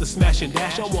ain't out to smash and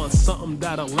dash, I want something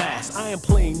that'll last. I ain't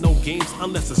playing no games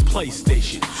unless it's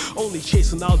PlayStation. Only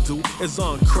chasing I'll do is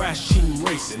on Crash Team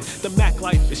Racing. The Mac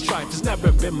life is strife, it's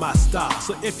never been my style.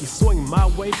 So if you swing my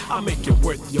way, I'll make it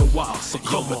worth your while. So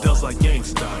come on. But like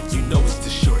gangsta, you know it's the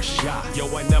sure shot. Yo,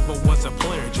 I never was a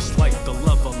player, just like the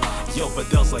love a lot. Yo, but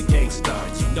Del's like gangsta,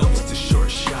 you know it's the sure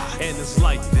shot. And it's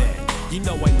like that, you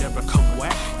know I never come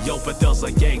whack. Yo, but Del's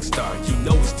like gangsta, you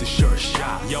know it's the sure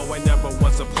shot. Yo, I never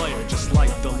was a player, just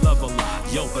like the love a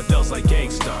lot. Yo, but Del's like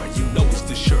gangsta, you know it's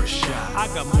the sure shot. I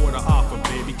got more to offer,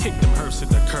 baby, kick them herbs to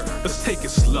the curb. Let's take it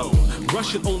slow,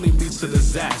 rushing only leads to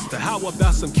disaster. How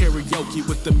about some karaoke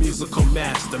with the musical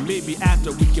master? Maybe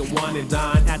after we can wine and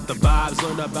dine at the vibes,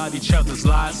 learn about each other's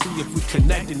lives, see if we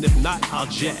connect, and if not, I'll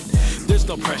jet. There's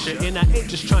no pressure, and I ain't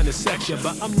just trying to sex you,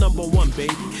 but I'm number one,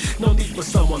 baby. No need for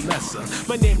someone lesser.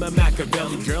 My name is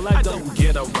Machiavelli, girl, I don't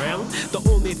get around. The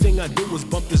only thing I do is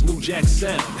bump this new jack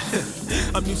sound.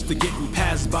 I'm used to getting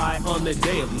passed by on the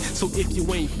daily, so if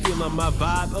you ain't feeling my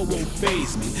vibe, it won't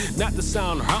faze me. Not to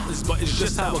sound heartless, but it's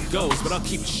just how it goes. But I'll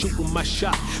keep shooting my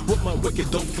shot with my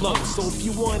wicked dope flow. So if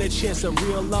you want a chance of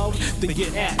real love, then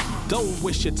get at me. Don't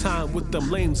waste your time with them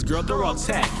lames, girl, they're all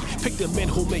tacky. Pick the men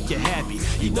who'll make you happy,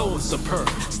 you know I'm superb.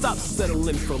 Stop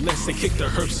settling for less and kick the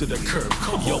herbs to the curb.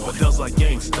 Come on. Yo, but Del's like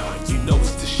gangsta, you know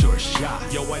it's the sure shot.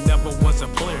 Yo, I never was a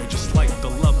player, just like the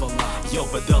love a lot. Yo,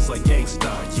 but Del's like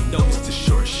gangsta, you know it's the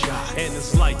sure shot. And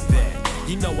it's like that,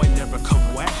 you know I never come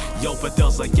whack. Yo, but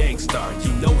Del's like gangsta,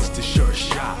 you know it's the sure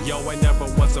shot. Yo, I never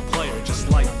was a player, just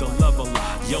like the love a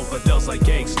lot. Yo, but Del's like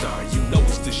gangsta, you know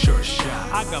it's the sure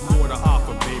shot. I got more to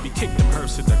offer, baby, kick them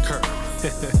herbs to the curb.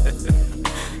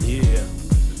 Yeah,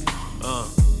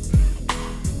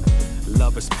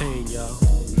 love is pain, y'all.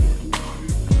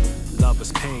 Love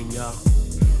is pain, y'all.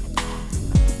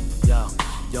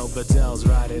 Yo, Vidal's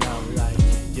ride it out like,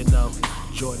 you know,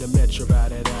 Jordan Metro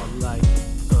ride it out like,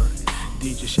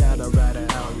 DJ Shadow ride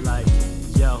it out like,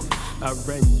 yo,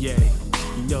 Renye,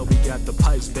 you know we got the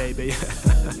pipes, baby.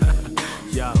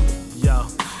 Yo,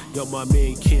 my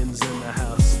main kins in the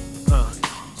house.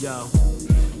 Yo,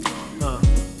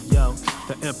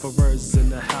 the Emperor's in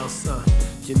the house.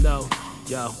 You know,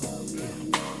 yo,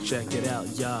 check it out,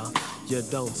 y'all. You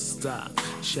don't stop.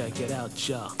 Check it out,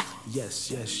 y'all.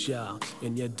 Yes, y'all,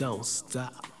 and you don't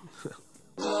stop.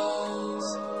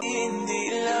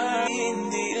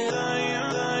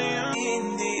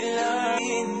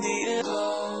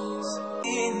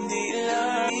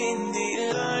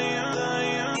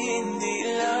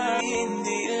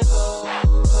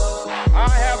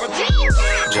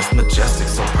 Just majestic,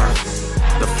 so perfect.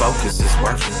 The focus is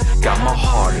working. Got my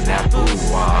heart in that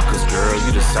boudoir, cause girl,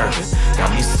 you deserve it.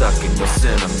 Got me stuck in your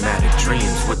cinematic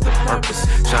dreams with the purpose.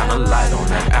 Shine a light on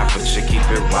that aperture, keep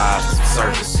it wide to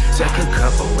some surface. Take a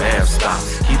couple web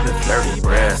stops, keep it flirty,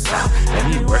 breasts out. Let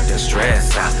me work that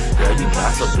stress out. Girl, you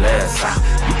about to bless out.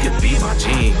 You could be my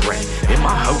Jean Grey in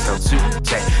my hotel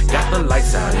today. Got the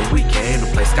lights out and we came to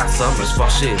play Scott Summers for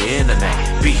shit in the name.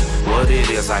 Be what it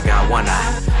is, I got one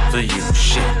eye for you,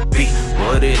 shit. Be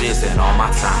what it is and all my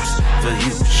times for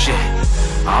you, shit.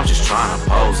 I'm just trying to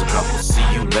pose a couple, see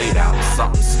you laid out in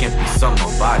something skimpy, some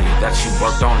body that you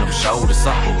worked on them shoulders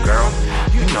supple, girl.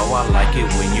 You know I like it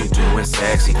when you doing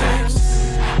sexy things.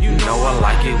 You know I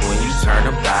like it when you turn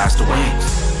them thighs to wings.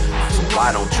 So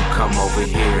why don't you come over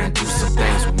here and do some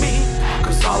things with me?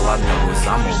 Cause all I know is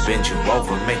I'm gonna bend you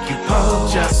over, make you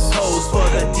pose. Just pose for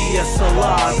the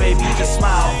DSLR, baby, just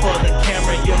smile for the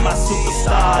camera. You're my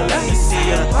superstar, let me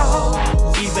see ya.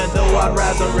 Even though I'd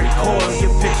rather record,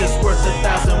 your picture's worth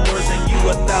 1,000 words and you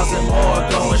 1,000 more.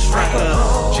 Going striker.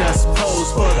 Just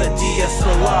pose for the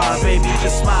DSLR, baby,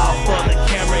 just smile for the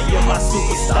camera. You're my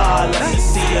superstar, let me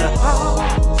see ya.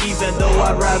 Even though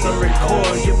I'd rather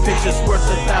record your pictures worth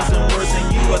 1,000 words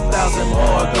and you 1,000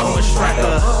 more. Going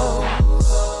striker.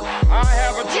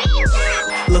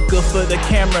 Look good for the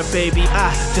camera, baby.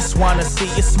 I just wanna see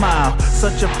you smile.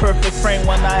 Such a perfect frame,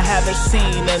 one I haven't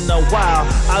seen in a while.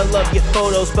 I love your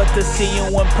photos, but to see you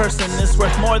in person is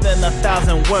worth more than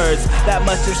 1,000 words. That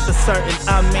much is for certain.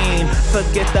 I mean,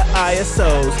 forget the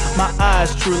ISOs. My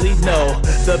eyes truly know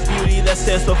the beauty that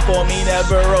stands before me,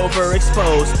 never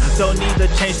overexposed. Don't need to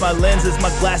change my lenses,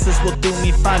 my glasses will do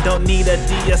me fine. Don't need a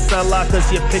DSLR,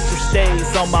 cause your picture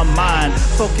stays on my mind.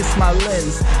 Focus my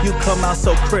lens, you come out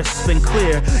so crisp and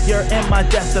clear. You're in my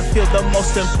depth to feel the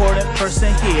most important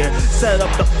person here. Set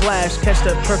up the flash, catch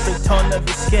the perfect tone of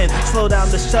your skin. Slow down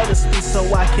the shutter speed so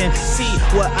I can see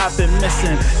what I've been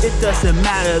missing. It doesn't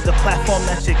matter the platform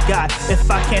that you got. If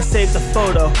I can't save the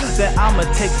photo, then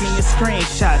I'ma take me a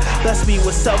screenshot. Bless me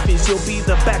with selfies, you'll be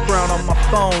the background on my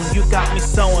phone. You got me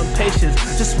so impatient,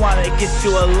 just wanna get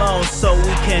you alone so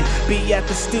we can be at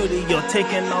the studio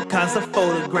taking all kinds of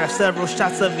photographs. Several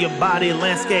shots of your body,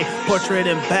 landscape, portrait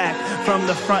and back. From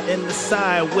the front and the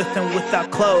side, with and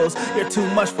without clothes. You're too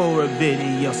much for a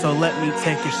video, so let me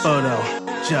take your photo.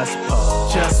 Just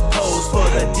pose for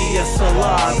the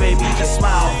DSLR, baby, just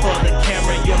smile for the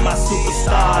camera. You're my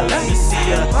superstar, let me see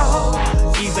ya.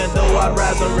 Even though I'd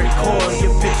rather record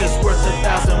your pictures worth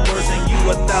 1,000 words and you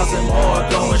 1,000 more.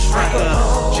 Going striker.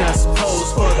 Just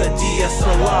pose for the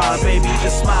DSLR, baby,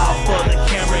 just smile for the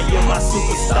camera. You're my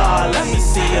superstar, let me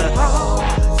see ya.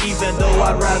 Even though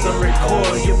I'd rather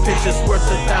record your pictures worth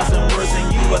 1,000 words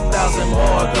and you 1,000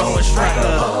 more. Going striker.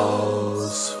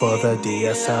 Pose for the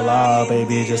DSLR,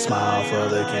 baby, just smile for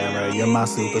the camera. You're my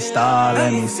superstar,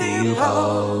 let me see you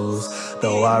pose.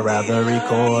 Though I'd rather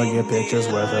record your pictures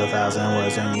worth 1,000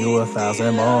 words and you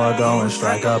 1,000 more. Going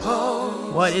striker.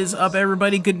 What is up,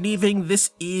 everybody? Good evening.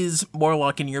 This is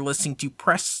Morlock, and you're listening to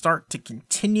Press Start to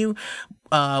Continue.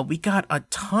 We got a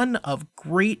ton of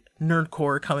great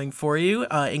nerdcore coming for you,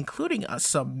 including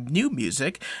some new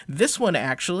music. This one,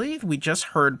 actually, we just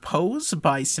heard Pose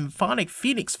by Symphonic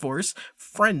Phoenix Force,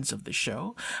 friends of the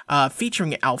show,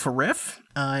 featuring Alpha Riff,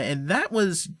 and that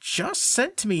was just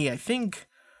sent to me, I think,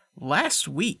 last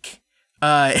week.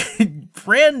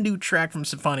 Brand new track from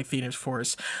Symphonic Phoenix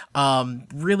Force.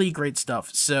 Really great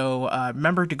stuff. So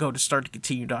remember to go to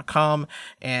starttocontinue.com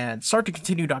and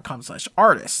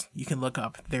starttocontinue.com/artists. You can look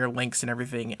up their links and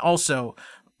everything. Also,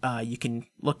 you can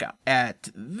look at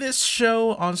this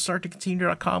show on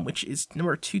starttocontinue.com, which is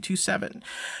number 227.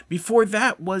 Before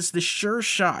that was The Sure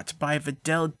Shot by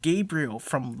Vidal Gabriel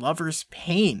from Lover's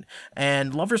Pain.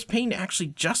 And Lover's Pain actually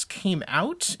just came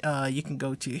out. You can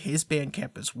go to his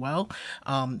Bandcamp as well.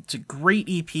 It's a great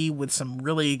EP with some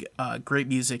really great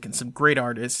music and some great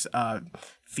artists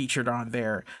featured on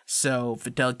there. So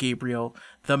Vidal Gabriel,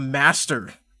 the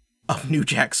master of New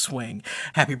Jack Swing.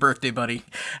 Happy birthday, buddy.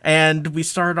 And we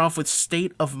started off with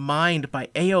State of Mind by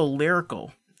AO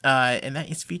Lyrical. And that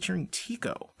is featuring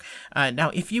Tico.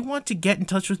 Now, if you want to get in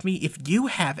touch with me, if you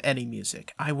have any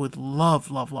music, I would love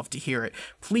to hear it.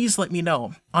 Please let me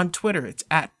know. On Twitter, it's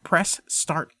at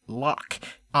PressStartLock.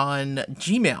 On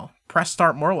Gmail,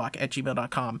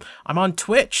 PressStartMorlock@gmail.com. I'm on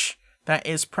Twitch. That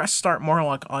is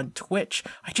PressStartMorlock on Twitch.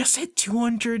 I just hit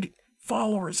 200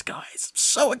 followers, guys. I'm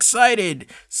so excited.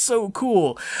 So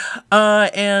cool.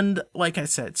 And like I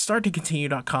said,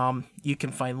 starttocontinue.com. You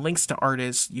can find links to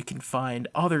artists. You can find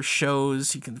other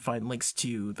shows. You can find links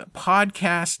to the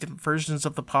podcast, different versions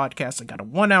of the podcast. I got a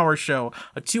 1-hour show,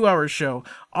 a 2-hour show,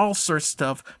 all sorts of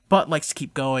stuff, but likes to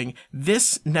keep going.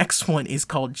 This next one is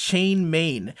called Chain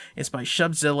Main. It's by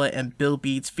Shubzilla and Bill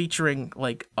Beats, featuring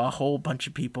like a whole bunch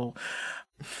of people.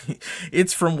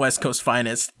 It's from West Coast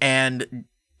Finest, and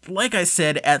like I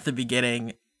said at the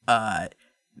beginning,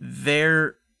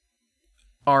 there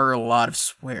are a lot of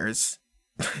swears,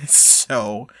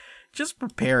 so just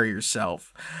prepare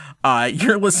yourself.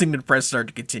 You're listening to Press Start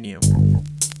to Continue.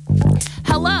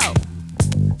 Hello,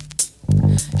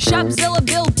 Shubzilla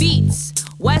Bill Beats,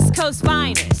 West Coast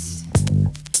Finest,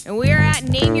 and we're at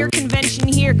Name Your Convention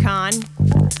here, Con,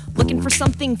 looking for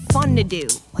something fun to do,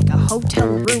 like a hotel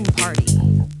room party.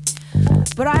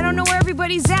 But I don't know where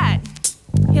everybody's at.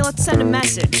 Hey, let's send a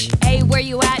message. Hey, where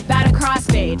you at? About a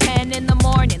crossfade. 10 in the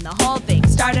morning, the whole thing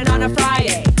started on a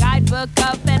Friday. Guidebook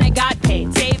up and I got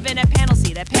paid. Saving a panel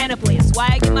seat at Panoply,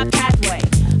 swagging my pathway.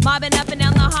 Mobbing up and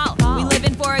down the hall. We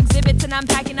living for exhibits and I'm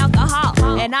packing alcohol.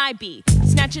 And I be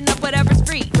snatching up whatever's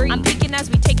free. I'm peeking as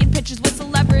we taking pictures with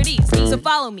celebrities. So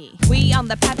follow me. We on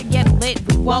the path to getting lit.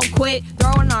 We won't quit.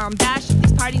 Throwing our own bash at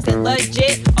these parties that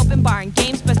legit. Open bar and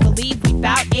games, best believe we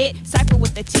bout it. Cypher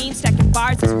with the team, stacking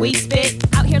bars as we spit.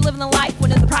 Out here living the life,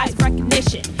 winning the prize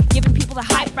recognition. Giving people people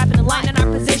to hype, rapping in line in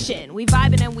our position. We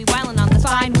vibing and we wildin' on this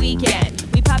fine weekend.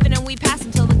 We poppin' and we pass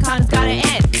until the con's gotta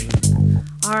end.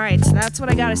 Alright, so that's what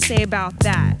I gotta say about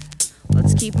that.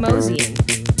 Let's keep moseying.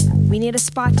 We need a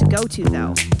spot to go to,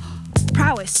 though.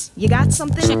 Prowess, you got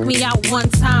something? Check me out one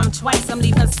time, twice. I'm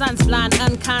leaving sons blind,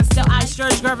 unkind. Still I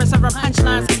surge, nervous over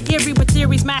punchlines. Eerie with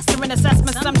theories, mastering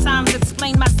assessments. Sometimes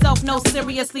explain myself, no,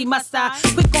 seriously, must I?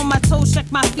 Quick on my toes, check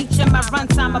my feature, my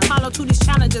runtime. Apollo to these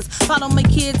challenges. Follow my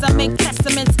kids, I make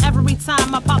testaments every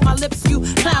time I pop my lips. You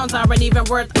clowns aren't even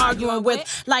worth arguing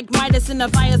with. Like Midas in the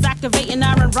fires, activating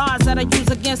iron rods that I use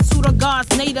against pseudo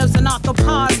gods, natives, and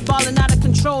arthropods. Balling out of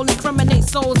control, incriminate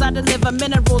souls. I deliver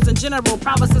minerals in general,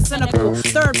 prowess is cynical.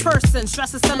 Third person,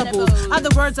 stresses syllables.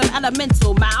 Other words, I'm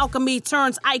elemental. My alchemy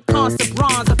turns icons to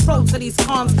bronze. A pro to these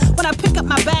cons. When I pick up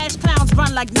my badge, clowns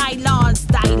run like nylons.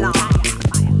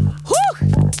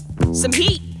 Whew! Some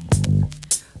heat.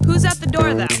 Who's at the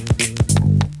door, though?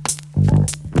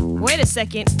 Wait a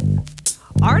second.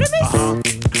 Artemis?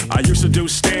 I used to do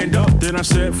stand-up, then I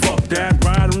said, fuck that.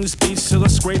 Ride on this beat till I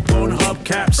scrape on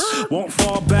hubcaps. Won't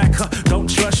fall back, don't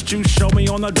trust you. Show me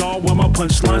on the doll where my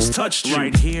punchlines touched you.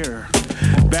 Right here.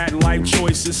 Bad life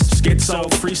choices, schizo,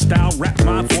 freestyle, rap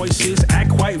my voices,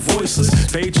 act quite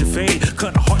voiceless. Fade your fade,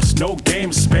 cut hearts, no game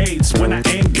of spades. When I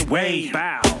aim your way,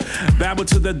 bow. Babble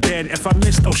to the dead, if I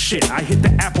missed, oh shit, I hit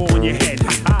the apple on your head.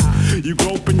 You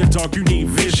grope in the dark, you need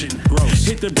vision. Gross.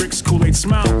 Hit the bricks, Kool-Aid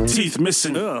smile, teeth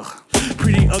missing. Ugh.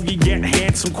 Pretty ugly yet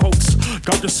handsome quotes.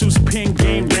 Dr. Seuss pen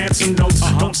game ransom notes.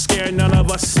 Don't scare none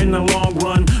of us in the long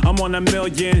run. I'm on a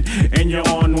million and you're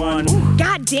on one.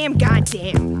 Goddamn.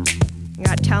 You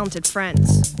got talented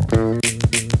friends.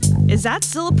 Is that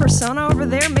Zilla Persona over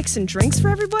there mixing drinks for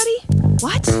everybody?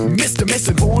 What? Mr.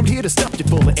 Misinformed here to stuff you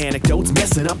full of anecdotes.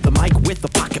 Messing up the mic with a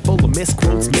pocket full of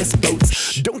misquotes,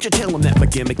 misquotes. Don't you tell them that my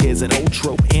gimmick is an old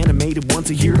trope. Animated once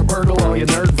a year to burgle all your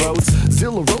nerd votes.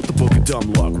 Zilla wrote the book of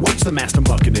dumb luck. Watch the master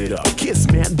bucking it up. Kiss,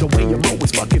 man, the way I'm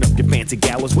always fucking up your fancy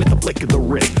gallows with a flick of the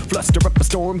wrist. Fluster up a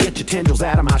storm, get your tendrils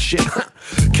out of my shit.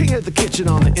 King of the kitchen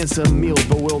on the instant meals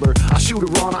bewilder. I shoot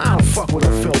a runner, I don't fuck with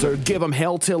a filter. Give them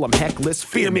hell till I'm heckless.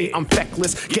 Fear me, I'm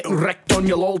feckless. Getting wrecked on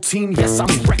your lol team, yes,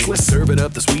 I'm reckless. Serving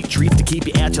up the sweet treats to keep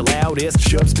you at your loudest.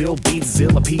 Shubs, Bill beats,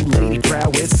 Zilla P, Lady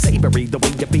Prowess. Savory, the way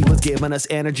you feel is giving us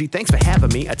energy. Thanks for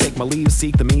having me. I take my leave,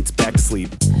 seek the meats, back to sleep.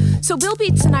 So Bill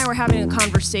Beats and I were having a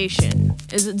conversation.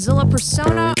 Is it Zilla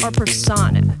Persona or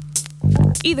Persona?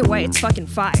 Either way, it's fucking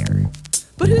fire.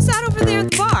 But who's that over there at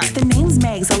the bar? The name's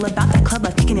Megs, all about that club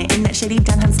life, kicking it in that shady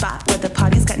downtown spot where the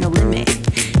party's got no limit.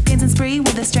 Dancing spree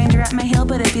with a stranger at my heel,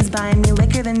 but if he's buying me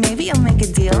liquor, then maybe I'll make a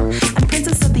deal. I'm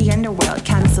princess of the underworld,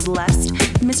 countess of lust,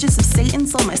 mistress of Satan,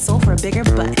 sold my soul for a bigger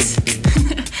butt.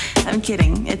 I'm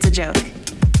kidding, it's a joke.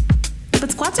 But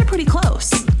squats are pretty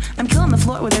close. I'm killing the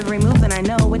floor with every move that I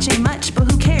know, which ain't much,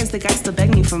 but who cares, the guys still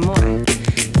beg me for more.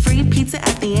 Free pizza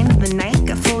at the end of the night,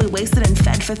 got fully wasted and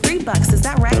fed for $3, is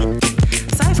that right?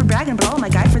 Sorry for bragging, but all my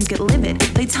guy friends get livid.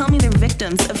 They tell me they're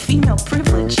victims of female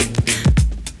privilege.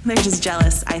 They're just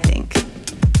jealous, I think.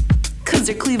 Cause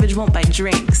their cleavage won't buy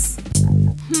drinks.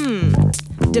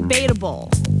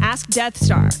 Debatable. Ask Death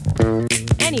Star.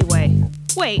 Anyway,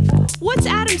 wait, what's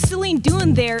Adam Celine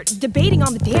doing there debating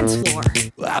on the dance floor?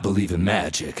 I believe in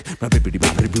magic. My bippity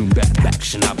boppity boom bap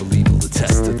action. I believe will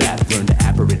attest to that. Learn to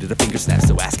apparate at a finger snap,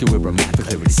 so ask you where I'm at. For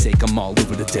clarity's sake, I'm all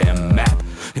over the damn map.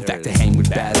 In fact, I hang with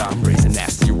bad hombres and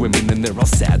nastier women, and they're all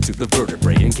sad to the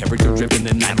vertebrae and character driven.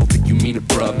 And I don't think you mean it,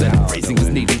 bruh. That phrasing is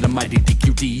needed. A mighty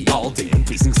DQD all day and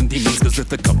facing some demons, cause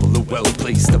with a couple of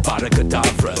well-placed Avada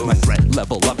Kedavras, my threat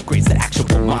level upgrades to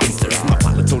actual monsters. My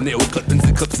pilots on nail clippings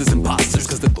eclipses imposters,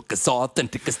 cause the look is all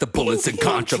authentic as the bullets in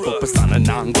Contra. But persona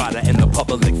non grata and the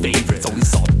public favorites. Only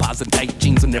soft bars and tight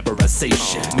jeans whenever I say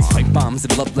shit. Mix pipe bombs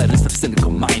and love letters for the cynical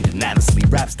mind. And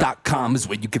honestlyraps.com is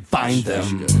where you can find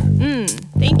them.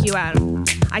 Thank you, Adam.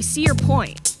 I see your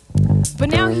point. But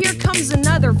now here comes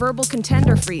another verbal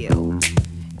contender for you.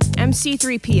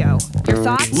 MC3PO, your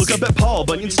thoughts? Look up at Paul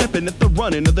Bunyan stepping at the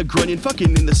running of the grunion,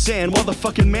 fucking in the sand while the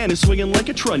fucking man is swinging like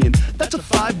a trunnion. That's a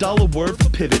 $5 word for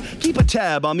pivot. Keep a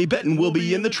tab on me, betting we'll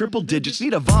be in the triple digits.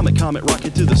 Need a vomit comet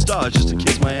rocket to the stars just to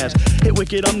kiss my ass. Hit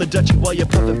wicked on the Dutchie while you're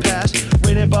puffing past.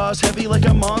 Raining bars heavy like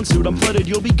a monsoon. I'm flooded,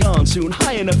 you'll be gone soon.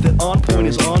 High enough that on point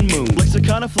is on moon.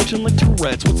 Lexicon affliction like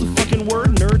Tourette's. What's the fucking word?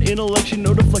 Nerd, intellection,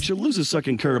 no deflection. Lose a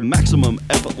sucking curve. Maximum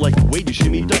effort like the way you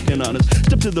shimmy ducking on us.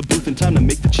 Step to the booth in time to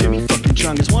make the chimney fucking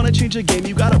chongas. Wanna change the game,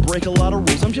 you gotta break a lot of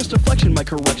rules. I'm just deflection, my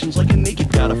corrections like a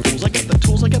naked god of fools. I got the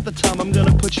tools, I got the time, I'm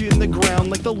gonna put you in the ground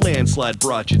like the landslide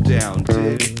brought you down,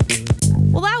 dude.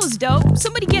 Well, that was dope.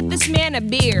 Somebody get this man a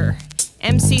beer.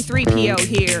 MC3PO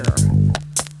here.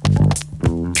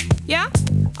 Yeah?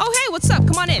 Oh, hey, what's up?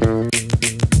 Come on in.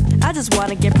 I just want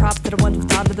to give props to the ones who've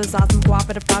thought of this awesome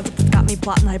cooperative concept that's got me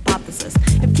plotting the hypothesis.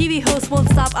 If TV hosts won't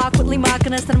stop awkwardly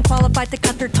mocking us, then I'm qualified to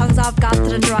cut their tongues off Gods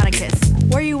to Andronicus.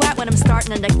 Where you at when I'm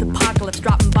starting the next apocalypse?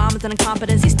 Dropping bombs and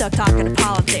incompetence, you stuck talking to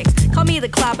politics. Call me the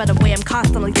cloud by the way I'm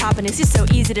constantly topping this. You're so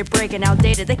easy to break and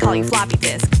outdated, they call you floppy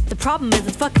disk. The problem is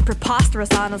it's fucking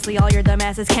preposterous, honestly, all your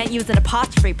dumbasses can't use an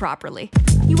apostrophe properly.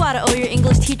 You oughta owe your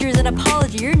English teachers an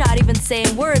apology, you're not even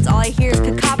saying words, all I hear is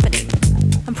cacophony.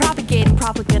 I'm propagating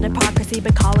profligate hypocrisy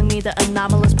by calling me the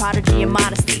anomalous prodigy of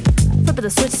modesty. Flipping the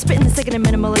switch, spitting the sickening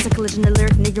minimalistic collision, the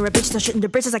lyric, ignorant bitch, so shitting the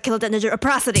britches, I kill that ninja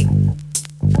atrocity.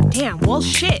 Damn, well,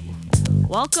 shit.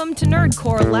 Welcome to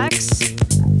Nerdcore, Lex.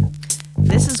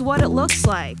 This is what it looks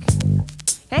like.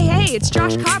 Hey, it's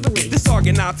Josh Cobberly. This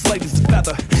Argonaut's light as a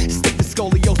feather. Stick the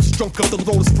scoliosis, drunk up the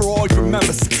lotus for all he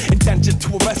remembers. Indentured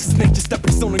to arrest his nature,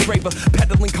 stepping stone engraver.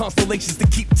 Peddling constellations to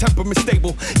keep temperament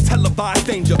stable. Televised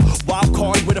danger, wild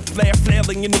card with a flare,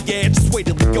 flailing in the air. Just wait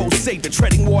till he goes saver.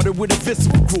 Treading water with a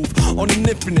visceral groove. On an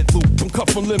infinite loop, I'm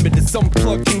cut from limited.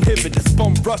 Unplugged inhibitors,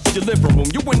 bum rush your living room.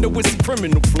 Your window is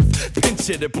criminal proof. Pinch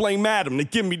hitter, blame Adam to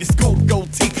give me the scope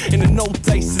goatee. In a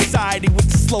no-day society with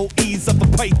the slow ease of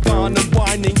a python and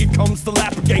wine. Here comes the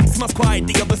lap gates, must quiet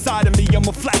the other side of me. I'm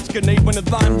a flash grenade when the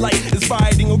limelight is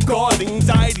riding. Oh God,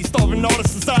 anxiety starving all the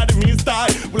society of me has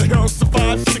died. Will a hero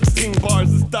survive? 16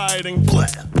 bars is dieting.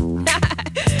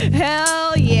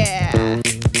 Hell yeah.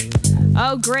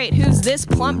 Oh great, who's this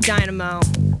plump dynamo?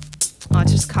 Oh,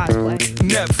 it's just cosplay.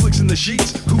 Netflix in the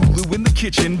sheets, Hulu in the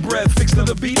kitchen, breath fixed to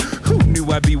the beat. Who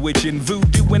knew I'd be witching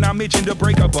voodoo when I'm itching to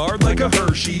break a bar like a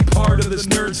Hershey? Part of this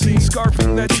nerd scene,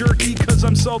 scarfing that jerky cause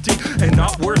I'm salty and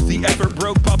not worth the effort.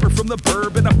 Broke popper from the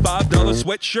burb in a $5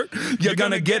 sweatshirt. You're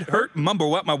gonna get hurt,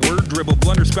 mumble out my word dribble.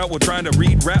 Blunder spout while trying to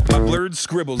read rap my blurred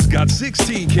scribbles. Got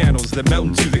 16 candles that melt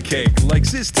into the cake. Like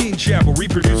Sistine Chapel,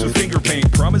 reproduce with finger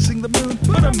paint. Promising the moon,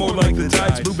 but I'm more like the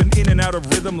tides. Moving in and out of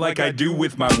rhythm like I do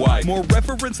with my wife. More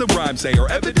reference than rhyme sayer,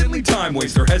 evidently time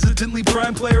waster. Hesitantly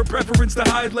prime player, preference to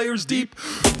hide layers deep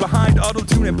behind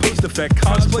auto-tune and post-effect.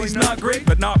 Cosplay's not great,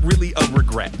 but not really a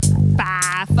regret.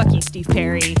 Bah, fuck you, Steve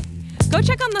Perry. Go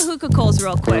check on the hookah coals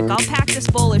real quick. I'll pack this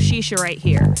bowl of shisha right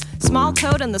here. Small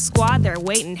Toad and the squad, they're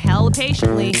waiting hell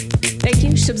patiently. Thank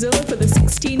you, Shubzilla, for the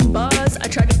 16 bars. I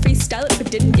tried to freestyle it, but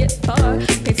didn't get far.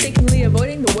 Painstakingly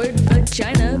avoiding the word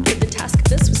vagina, but the task of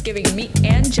this was giving me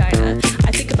angina.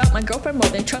 I think about my girlfriend more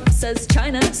than Trump says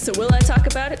China, so will I talk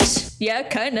about it? Yeah,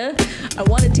 kinda. I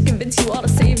wanted to convince you all to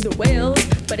save the whales,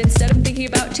 but instead I'm thinking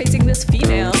about chasing this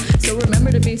female. So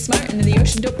remember to be smart and in the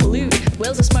ocean don't pollute.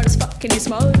 Whales are smart as fuck and you're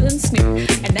smaller than Snoop.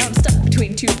 And now I'm stuck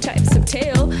between two types of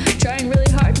tail, trying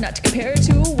really hard not to compare it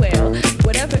to a whale.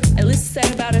 Whatever, at least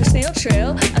it's about a snail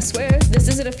trail. I swear, this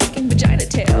isn't a fucking vagina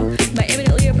tale. My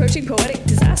imminently approaching poetic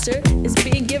disaster is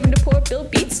being given to poor Bill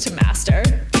Beats to master.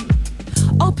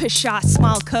 Oh, pshaw,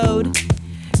 Small Code.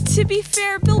 To be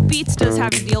fair, Bill Beats does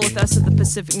have to deal with us at the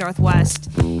Pacific Northwest,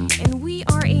 and we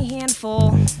are a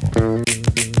handful.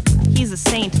 He's a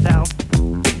saint, though.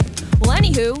 Well,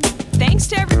 anywho, thanks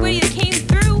to everybody that came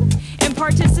through and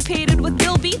participated with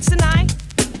Bill Beats and I.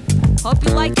 Hope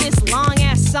you like this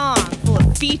long-ass song full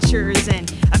of features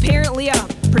and apparently a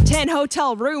pretend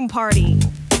hotel room party.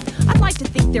 I'd like to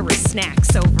think there were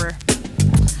snacks over.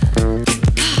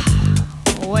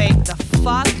 Wait, the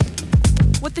fuck?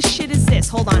 What the shit is this?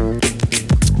 Hold on.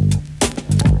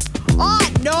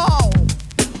 Oh, no!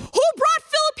 Who brought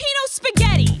Filipino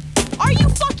spaghetti? Are you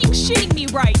fucking shitting me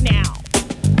right now?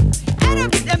 At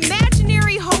an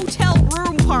imaginary hotel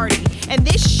room party, and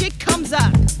this shit comes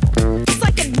up. It's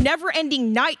like a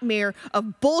never-ending nightmare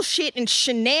of bullshit and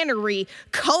shenanery,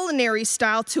 culinary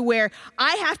style, to where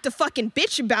I have to fucking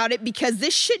bitch about it because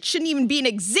this shit shouldn't even be in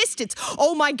existence.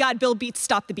 Oh my God, Bill Beats,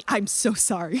 stop the beat. I'm so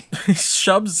sorry.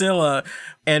 Shubzilla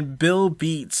and Bill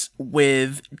Beats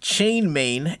with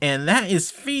Chainmain, and that is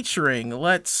featuring,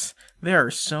 there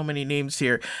are so many names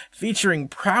here, featuring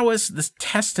Prowess the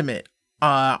Testament,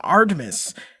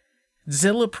 Artemis,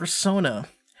 Zilla Persona,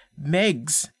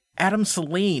 Megs, Adam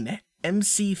Selene,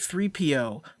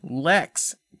 MC3PO,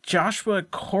 Lex, Joshua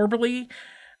Cobberly,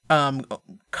 and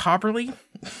Cosplay,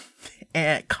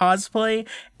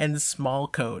 and Small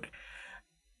Code.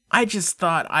 I just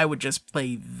thought I would just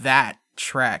play that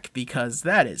track because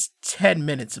that is 10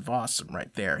 minutes of awesome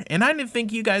right there, and I didn't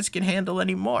think you guys could handle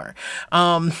any more.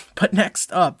 But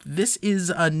next up, this is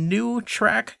a new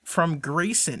track from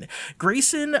Grayson.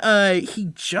 Grayson, he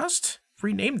just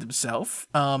renamed himself.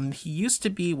 He used to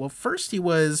be, well, first he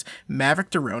was Maverick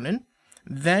DeRonan,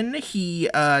 then he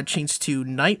changed to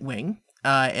Nightwing,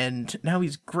 and now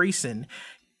he's Grayson.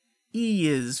 He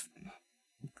is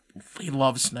he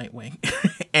loves Nightwing.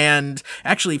 And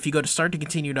actually, if you go to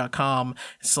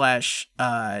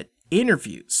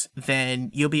starttocontinue.com/interviews, then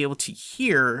you'll be able to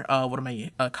hear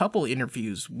a couple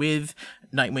interviews with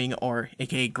Nightwing, or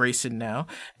aka Grayson now,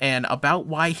 and about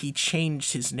why he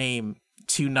changed his name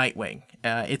to Nightwing.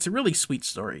 It's a really sweet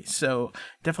story, so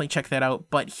definitely check that out.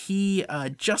 But he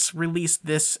just released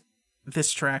this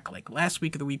track like last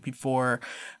week or the week before.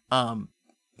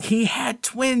 He had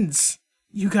twins,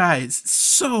 you guys.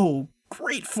 So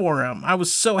great for him. I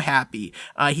was so happy.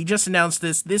 He just announced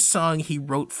this song he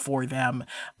wrote for them,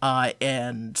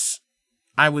 and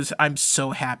I'm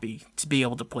so happy to be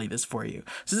able to play this for you.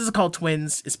 So this is called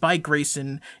Twins. It's by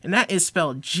Grayson, and that is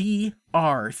spelled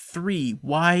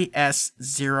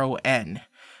GR3YS0N.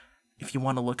 If you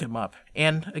want to look him up.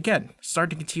 And again,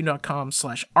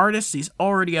 starttocontinue.com/artist. He's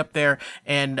already up there,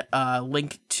 and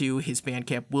link to his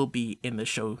Bandcamp will be in the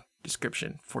show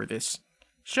description for this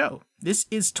show. This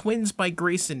is Twins by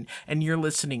Grayson, and you're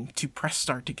listening to Press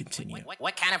Start to Continue.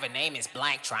 What kind of a name is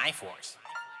Blank Triforce?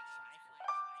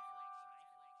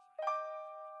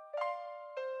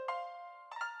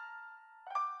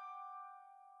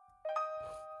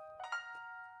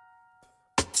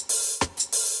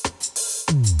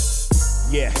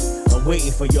 Yeah, I'm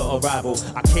waiting for your arrival.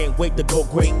 I can't wait to go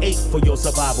grade 8 for your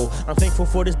survival. I'm thankful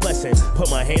for this blessing. Put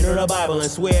my hand on the Bible and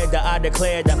swear that I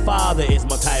declare that Father is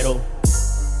my title.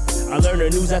 I learned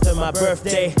the news after my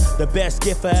birthday. The best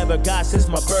gift I ever got since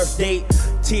my birth date.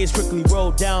 Tears quickly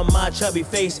rolled down my chubby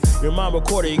face. Your mom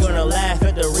recorded, you're gonna laugh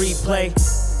at the replay.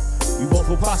 We both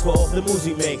will prosper off the moves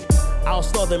we make. I'll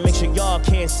start to make sure y'all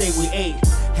can't say we ate.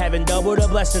 Having double the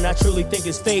blessing, I truly think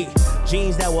it's fate.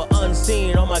 Genes that were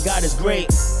unseen, oh my God, it's great.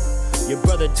 Your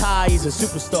brother Ty, he's a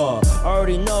superstar. I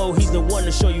already know he's the one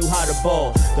to show you how to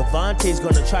ball. Devontae's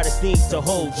gonna try to sneak to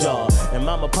hold y'all. And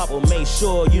Mama Papa make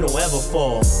sure you don't ever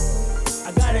fall.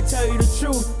 I gotta tell you the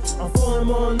truth, I'm falling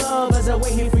more in love as I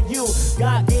wait here for you.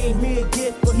 God gave me a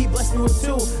gift, but he blessed me with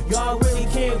 2. Y'all really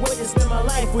can't wait to spend my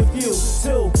life with you,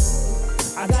 too.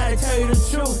 I gotta tell you the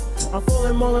truth, I'm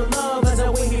falling more in love as I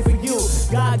wait here for you.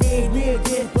 God gave me a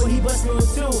gift, but he blessed me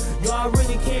with 2. Y'all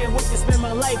really can't wait to spend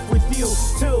my life with you,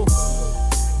 too.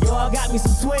 Y'all got me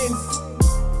some twins.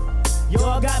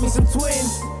 Y'all got me some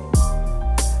twins.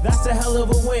 That's a hell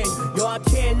of a win. Y'all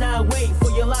cannot wait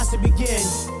for your lives to begin.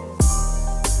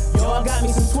 Y'all got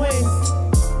me some twins.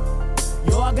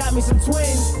 Y'all got me some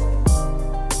twins.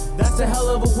 That's a hell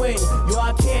of a win. Yo,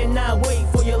 I cannot wait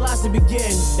for your lives to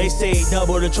begin. They say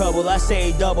double the trouble, I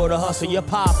say double the hustle. Your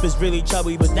pop is really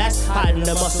chubby, but that's hiding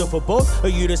the muscle for both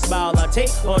of you to smile. I take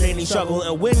on any struggle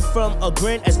and win from a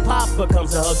grin as Papa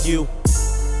comes to hug you.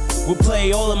 We'll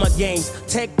play all of my games,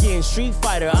 Tekken, Street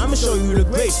Fighter, I'ma show you the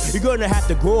grace. You're gonna have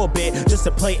to grow a bit just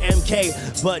to play MK,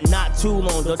 but not too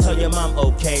long, don't tell your mom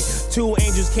okay. 2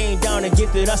 angels came down and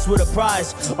gifted us with a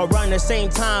prize. Around the same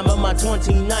time of my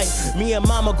 29th, me and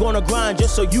Mama gonna grind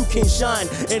just so you can shine.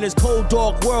 In this cold,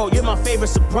 dark world, you're my favorite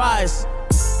surprise.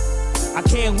 I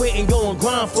can't wait and go and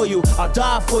grind for you. I'll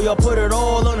die for you, I'll put it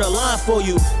all on the line for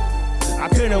you. I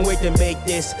couldn't wait to make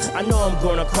this. I know I'm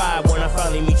gonna cry when I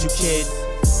finally meet you, kids.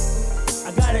 I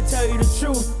gotta tell you the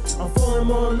truth, I'm falling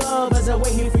more in love as I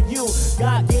wait here for you.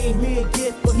 God gave me a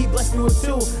gift, but he blessed me with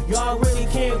 2. Y'all really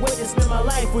can't wait to spend my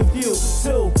life with you,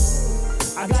 too.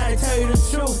 I gotta tell you the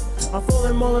truth, I'm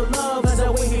falling more in love as I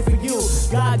wait here for you.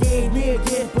 God gave me a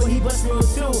gift, but he blessed me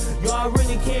with 2. Y'all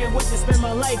really can't wait to spend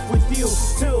my life with you,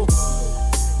 too.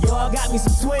 Y'all got me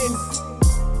some twins.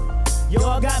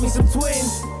 Y'all got me some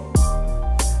twins.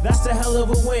 That's a hell of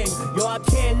a win. Y'all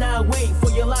cannot wait for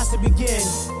your lives to begin.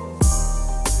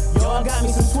 Y'all got me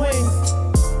some twins.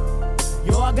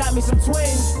 Y'all got me some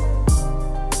twins.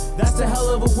 That's a hell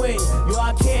of a win.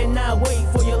 Y'all cannot wait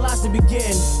for your lives to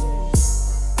begin.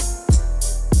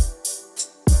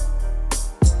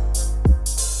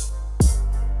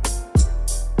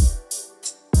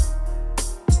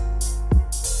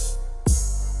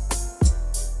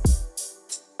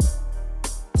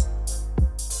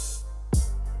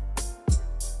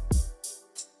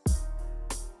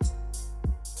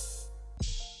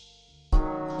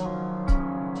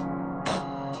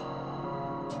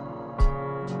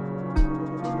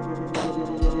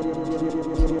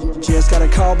 Just got a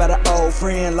call about an old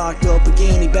friend locked up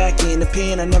again, he back in the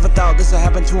pen. I never thought this would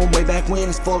happen to him way back when.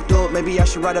 It's fucked up, maybe I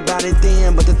should write about it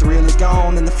then. But the thrill is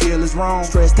gone and the feel is wrong.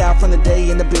 Stressed out from the day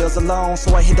and the bills alone.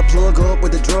 So I hit the plug up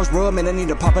with the drugs rub. Man, I need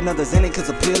to pop another Xanny cause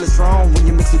the pill is strong. When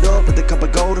you mix it up with a cup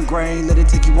of golden grain, let it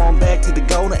take you on back to the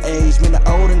golden age. Man,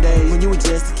 the olden days when you were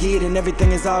just a kid and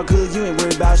everything is all good, you ain't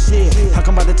worried about shit. How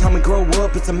come by the time we grow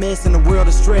up it's a mess in a world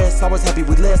of stress? I was happy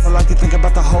with less. I like to think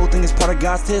about the whole thing as part of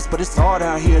God's test, but it's hard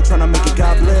out here trying to make it.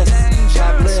 God bless.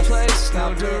 God bless. Place,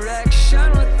 no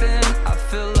direction within. I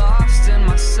feel lost in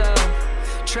myself,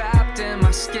 trapped in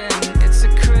my skin. It's a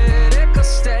critical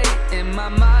state in my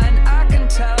mind. I can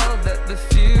tell that the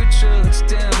future looks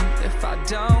dim if I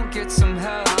don't get some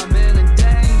help. I'm in a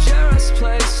dangerous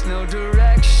place, no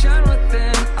direction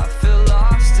within. I feel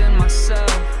lost in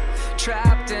myself,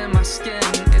 trapped in my skin.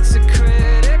 It's a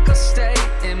critical state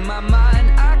in my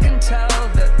mind. I can tell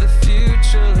that the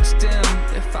future looks dim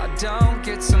if I don't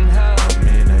get some help. I'm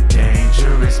in a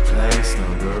dangerous place,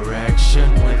 no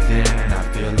direction within. I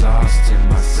feel lost in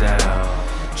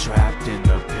myself, trapped in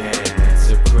the pen.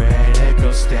 It's a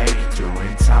critical state,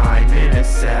 doing time in a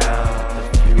cell.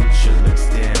 The future looks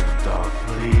dim, dog,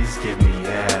 please give me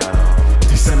help.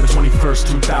 December 21st,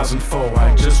 2004,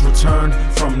 I just returned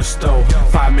from the stove.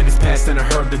 5 minutes passed and I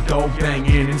heard the door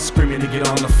banging and screaming to get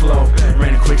on the floor.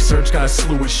 Ran a quick search, got a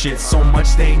slew of shit, so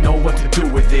much they ain't know what to do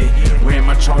with it. Ran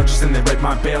my charges and they read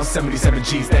my bail, 77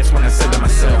 G's, that's when I said to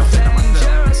myself,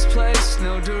 dangerous place,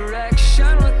 no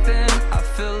direction within. I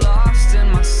feel lost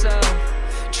in myself,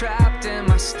 trapped in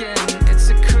my skin. It's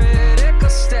a critical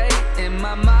state in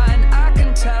my mind. I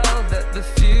can tell that the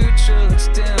future looks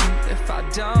dim if I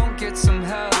don't get some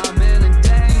help. I'm in a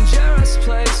dangerous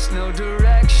place, no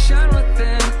direction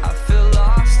within. I feel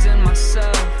lost in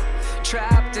myself,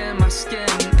 trapped in my skin.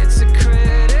 It's a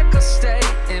critical state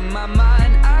in my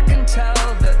mind. I can tell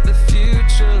that the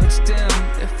future looks dim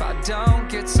if I don't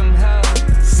get some help.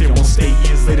 See, I won't stay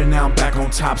years later, now I'm back on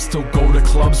top. Still go to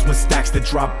clubs with stacks that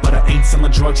drop, but I ain't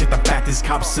selling drugs yet. The fact is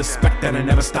cops suspect that I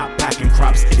never stopped packing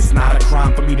crops. It's not a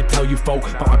crime for me to tell you folk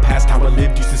about my past, how I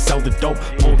lived, used to sell the dope.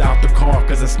 Pulled out the car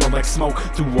cause I smelled like smoke.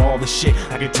 Through all the shit,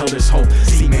 I could tell there's hope.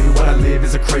 See, maybe what I live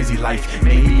is a crazy life.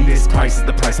 Maybe this price is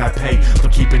the price I pay for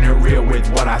keeping it real with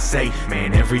what I say.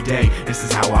 Man, every day, this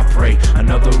is how I pray.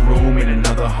 Another room in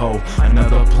another hole,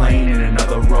 another plane in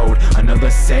another road, another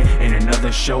set in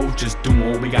another show. Just doing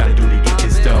what we gotta do to get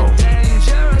this dough.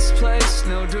 Dangerous place,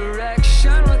 no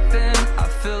direction within. I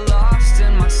feel lost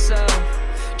in myself,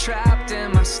 trapped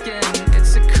in my skin.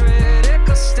 It's a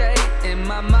critical state in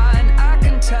my mind. I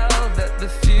can tell that the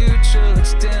future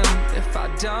looks dim if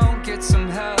I don't get some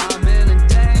help. I'm in a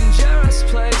dangerous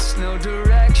place, no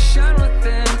direction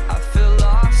within. I feel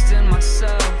lost in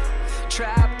myself,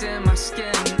 trapped in my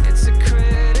skin. It's a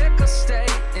critical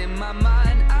state in my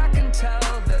mind. I can tell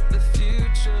that the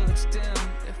future looks dim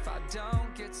if I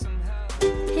don't get some help.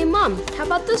 Hey Mom, how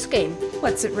about this game?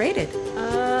 What's it rated?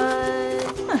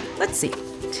 Let's see.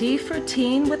 T for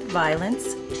teen with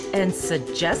violence and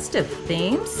suggestive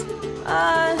themes?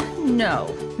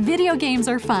 No. Video games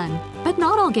are fun, but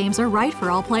not all games are right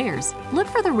for all players. Look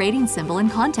for the rating symbol in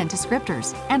content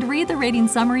descriptors and read the rating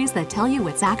summaries that tell you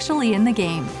what's actually in the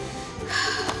game.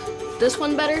 This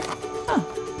one better?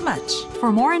 Much.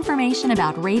 For more information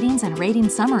about ratings and rating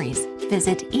summaries,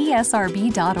 visit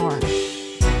esrb.org.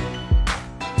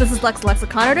 This is Lex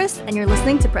Lexiconardus, and you're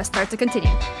listening to Press Start to Continue.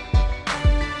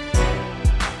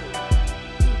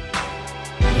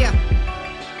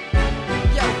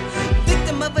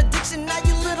 Victim of addiction, now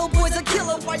you little boy's a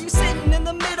killer. Why you sitting in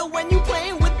the middle when you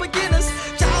playing with beginners?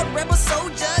 Child rebel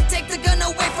soldier, take the gun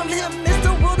away from him. Is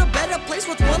the world a better place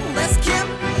with one less Kim?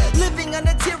 Living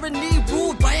under tyranny,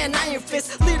 ruled by an iron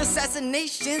fist. Lead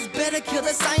assassinations, better kill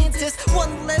the scientists.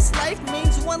 One less life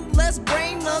means one less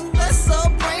brain. Unless a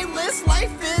brainless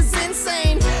life is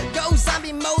insane. Go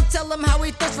zombie mode, tell them how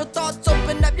he thirsts for thoughts.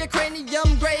 Open up your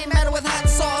cranium, gray matter with hot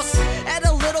sauce. Add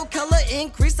a little color,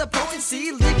 increase the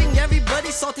potency. Leaving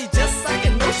everybody salty just like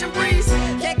an ocean breeze.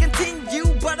 Can't continue,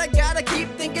 but I gotta keep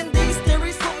thinking. These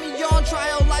theories put me on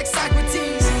trial like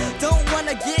Socrates. Don't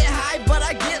wanna get high, but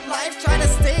I get life. Try to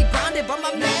stay grounded, but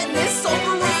my madness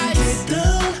overrides. If you get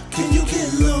down, can you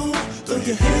get low? Throw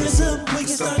your hands up, we can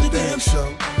start the damn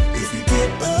show. If you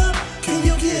get up, can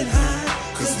you get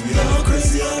high? Cause we all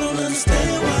crazy, I don't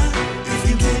understand why. If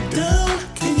you get down,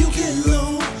 can you get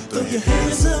low?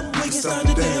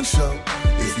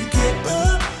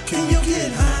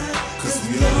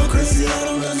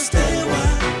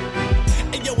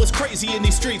 crazy in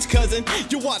these streets, cousin.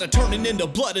 Your water turning into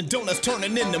blood and donuts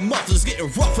turning into muffins.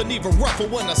 Getting rough and even rougher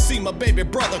when I see my baby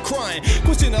brother crying.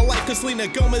 Questioning life cause Selena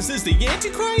Gomez is the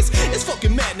Antichrist. It's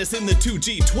fucking madness in the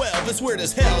 2G12. It's weird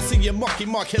as hell. See your Marky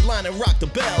Mark headline and rock the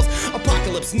bells.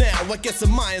 Apocalypse now. I guess the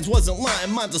Mayans wasn't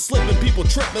lying. Minds are slipping, people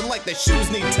tripping like their shoes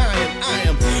need tying. I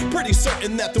am pretty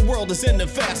certain that the world is ending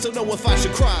fast. Don't know if I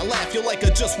should cry or laugh. You're like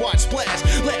a just watch splash.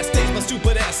 Last days my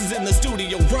stupid ass is in the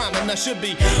studio rhyming. I should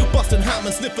be busting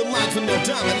hymen, sniffing lines with no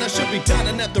diamond. I should be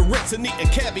dining at the Ritz and eating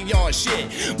caviar and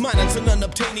shit. Mining to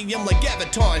unobtainium like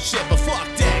Avatar and shit. But fuck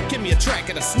that, give me a track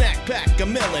and a snack pack, a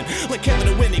million. Like Kevin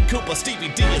and Winnie Cooper, Stevie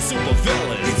D and super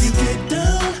villains. If you get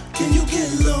down, can you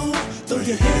get low? Throw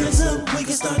your hands up, we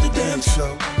can start the damn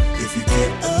show. If you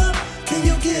get up, can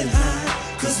you get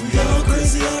high? Cause we all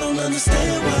crazy, I don't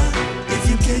understand why. If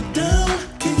you get down,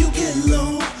 can you get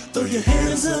low? Throw your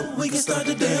hands up, we can start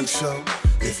the damn show.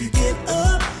 If you get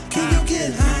up, can you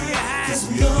get high? Cause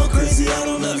we all crazy, I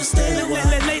don't understand why.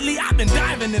 Lately I've been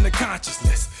diving into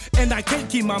consciousness, and I can't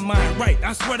keep my mind right.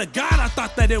 I swear to God, I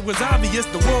thought that it was obvious.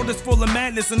 The world is full of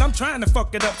madness, and I'm trying to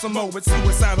fuck it up some more with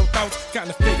suicidal thoughts.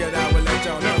 Kinda figured I would let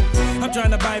y'all know. I'm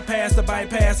trying to bypass the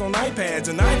bypass on iPads,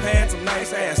 and I've had some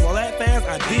nice ass. Well, that fast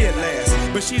I did last,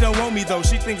 but she don't want me though.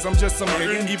 She thinks I'm just some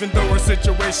nigga, even though her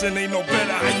situation ain't no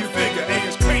better. How you figure? Hey,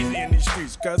 it's crazy in these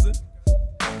streets, cousin.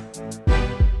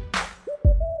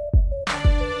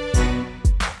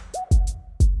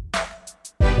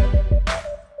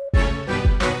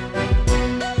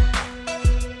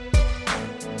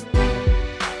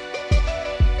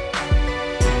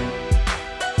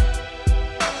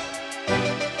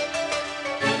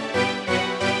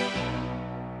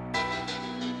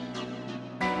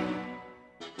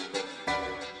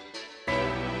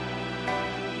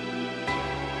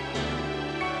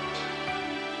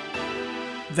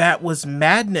 That was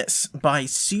Madness by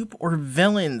Soup or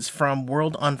Villains from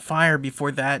World on Fire.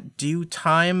 Before that, Due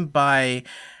Time by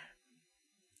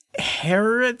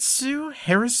Harisu?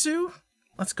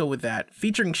 Let's go with that.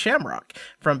 Featuring Shamrock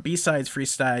from B-Sides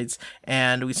Freesides.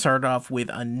 And we started off with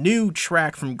a new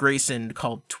track from Grayson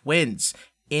called Twins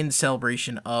in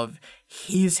celebration of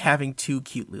his having 2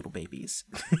 cute little babies.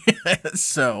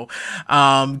 So,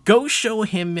 go show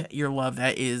him your love.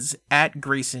 That is at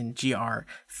Grayson,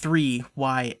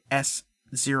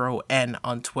 GR3YS0N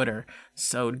on Twitter.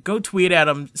 So go tweet at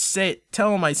him,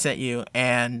 tell him I sent you,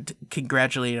 and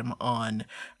congratulate him on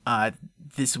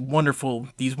these wonderful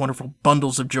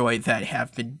bundles of joy that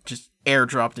have been just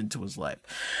airdropped into his life.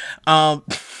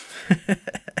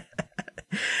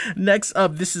 Next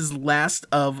up, this is Last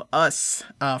of Us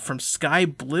from Sky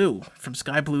Blue, from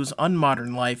Sky Blue's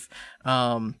Unmodern Life,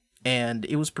 and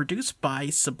it was produced by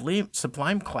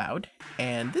Sublime Cloud,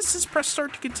 and this is Press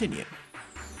Start to continue.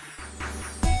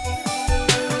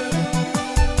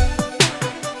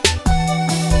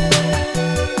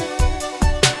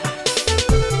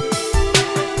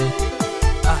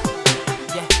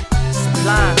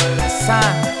 Sublime,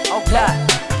 sign, oh God.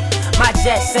 My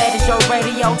jet set is your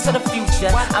radio to the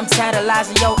future. I'm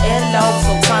tantalizing your earlobe,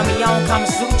 so turn me on, Kama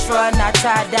Sutra. Not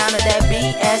tied down to that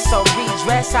BS, so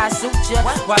redress, I suit ya.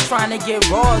 While trying to get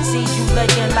royalties, you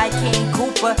looking like King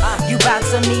Cooper. You bout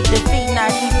to meet defeat,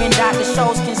 not even Dr.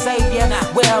 Shows can save ya.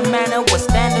 Well mannered with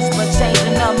standards, but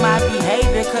changing up my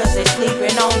behavior, cause they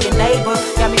sleeping on your neighbor.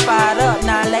 Got me fired up,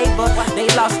 not labor. They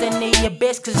lost in the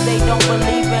abyss, cause they don't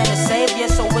believe in a savior,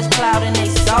 so it's clouding they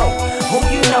soul. Who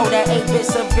you know that 8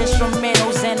 bits of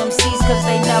instrumentals and MCs, cause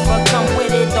they never come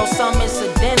with it, though some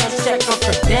incidentals. Check your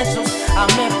credentials.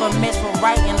 I'm infamous for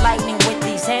writing lightning with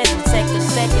these hands. Will take a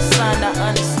second, son, to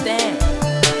understand.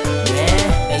 Yeah,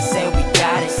 they say we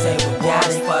got it, for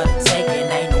the taking.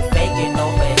 Ain't no faking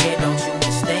over here, don't you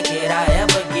mistake it. I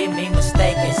ever get me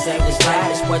mistaken. Say we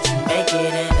got it, what you make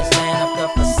it in this land of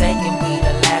the forsaken. We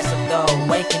the last of the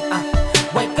awakened.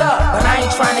 Wake up, but I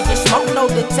ain't trying to get smoked. No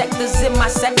detectors in my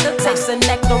sector. Taste the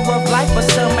nectar of life, but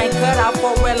some ain't cut out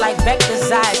for it like vectors.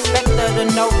 I expect her to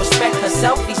know respect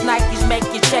herself. These Nikes make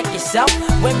you check yourself.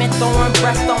 Women throwing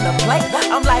breast on the plate.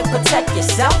 I'm like, protect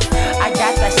yourself. I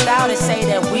got that style to say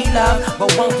that we love,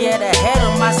 but won't get ahead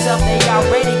of myself. They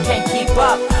already can't keep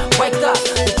up. Wake up,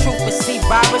 the truth is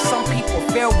C-virus. Some people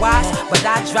fear wise, but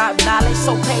I drop knowledge,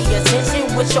 so pay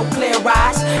attention with your clear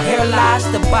eyes. Here lies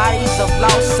the bodies of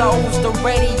lost souls. The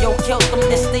radio killed them,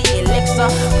 this the elixir.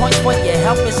 Point for your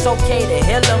help, it's okay to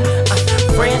heal them.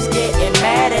 Friends getting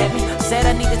mad at me, said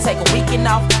I need to take a weekend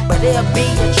off, but it'll be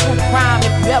a true crime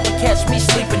if you ever catch me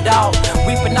sleeping, dog.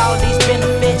 Reaping all of these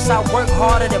benefits, I work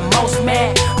harder than most,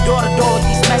 man. Door to door with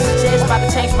these messages, about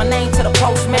to change my name to the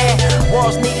postman.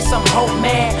 World's needed some hope,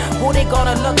 man. Who they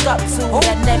gonna look up to?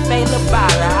 That Nefe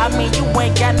Labara. I mean, you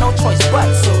ain't got no choice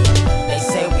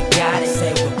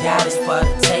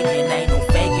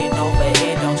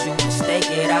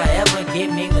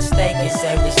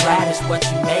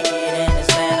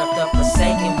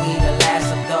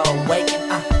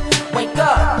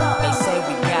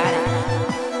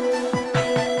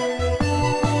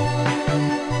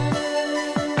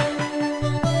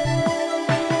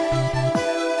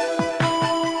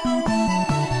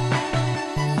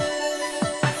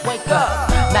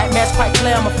Nightmares quite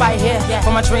clear, I'ma fight here.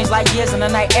 For my dreams like years in the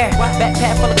night air.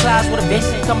 Backpack full of clouds with a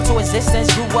vision, coming to existence.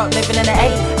 Grew up living in the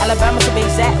A, Alabama to be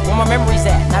exact. Where my memories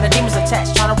at, now the demons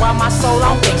attached. Trying to rob my soul,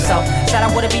 I don't think so. Said I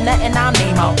wouldn't be nothing, now I'm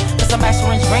Nemo. Cause I'm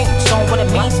mastering dreams, showing what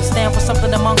it means to stand for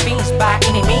something among fiends by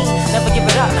any means. Never give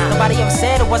it up, nobody ever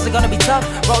said it wasn't gonna be tough.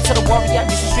 Road to the warrior,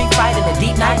 used to street fight in the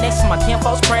deep night. Next to my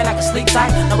kinfolks, praying I can sleep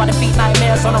tight. Now I defeat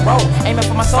nightmares on the road, aiming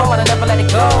for my soul, but I never let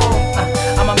it go.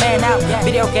 I'm a man out,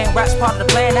 video game rap's part of the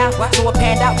plan now. So it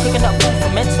panned out, cooking up food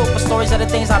for mental, for stories of the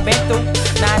things I've been through.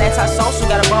 Now that's anti-social,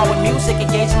 gotta bond with music,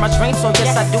 engage in my dreams. So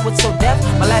yes, I do it till death,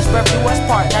 my last breath do us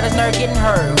part. Now this nerd getting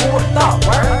heard, who would've thought,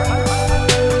 word?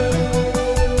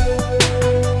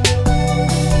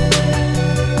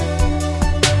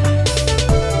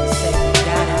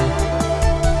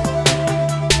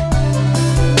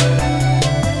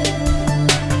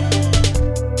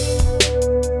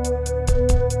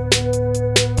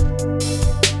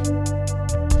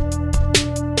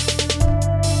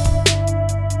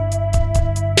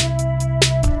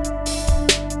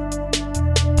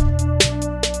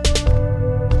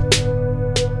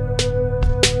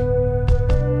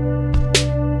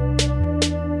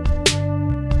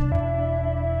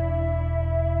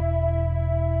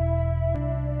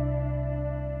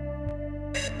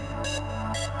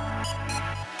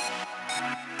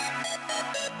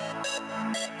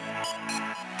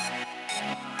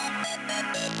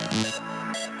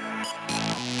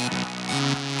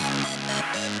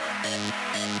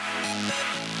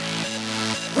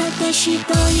私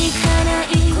と行かない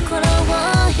心を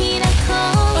開こ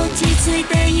う落ち着い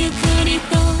てゆっくり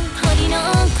と取り残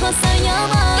そうよ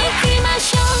行きまし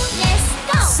ょう Let's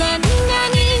go そんな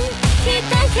に来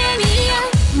たけりや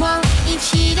もう一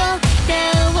度手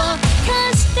を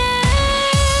貸して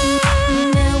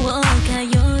目を通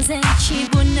ようぜ自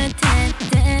分の手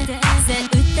で絶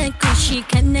対し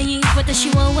かない私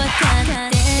を分か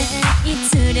ってい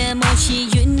つでも自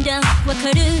由だ分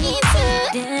かるい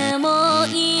つでも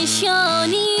一緒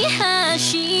に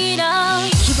走ろう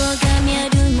希望が見え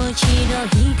るもちろん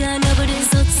日が昇る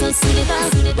そうすれば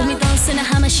海と砂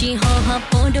浜四方八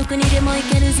方どこにでも行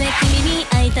けるぜ君に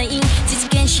会いたい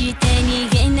実現して逃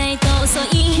げないと遅い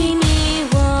君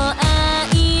を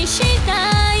愛し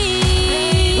たい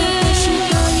私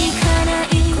と行かない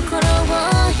心を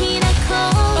開こ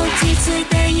う落ち着い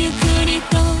てゆっくり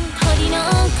と取り残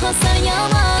そうよ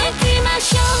行きまし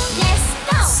ょう Let's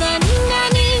go そんな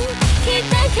に来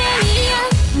たけりや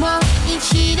もう一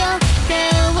度手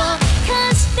を貸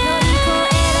して乗り越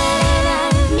えられな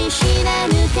い見知ら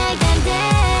ぬ海岸で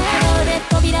心で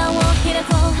扉を開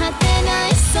こう果てな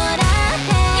い空へ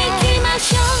行きまし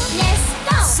ょう Let's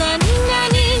go そんな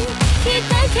に来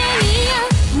たけりや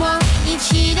もう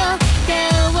一度手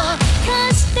を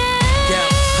貸して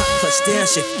Down,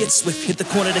 shift, get swift, hit the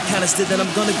corner, the canister, then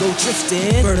I'm gonna go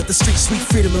drifting. Burn up the street, sweet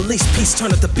freedom, release peace,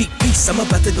 turn up the beat, peace. I'm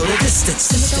about to go the distance.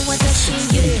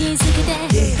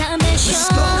 Yeah. Let's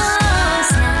go.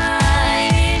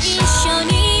 一緒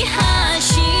に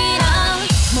走ろ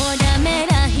うもうダメ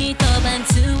だ一晩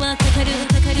通はかかる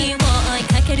火を追い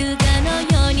かけるかの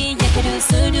ようにやける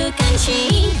する感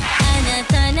じあな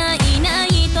たないない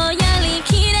とやり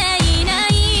きれいない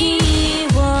君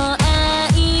を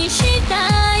愛した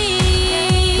い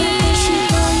私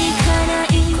と行かない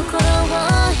心を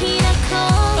開こ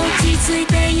う落ち着い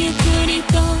てゆっくり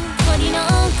と取り残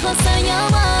そうよ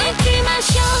行きまし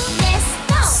ょう Let's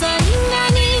go そんな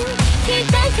に来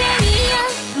たけりや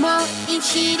もう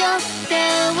一度手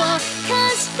を貸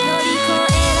して乗り越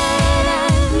えられな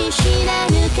い見知ら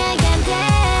ぬ海岸で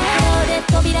心で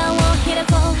扉を開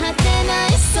こう果てない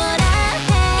空へ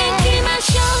行きまし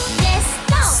ょう Let's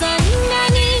go そんな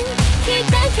に来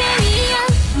たけりや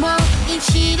もう一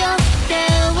度手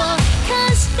を貸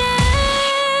して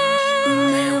目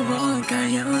を通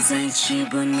ようぜ自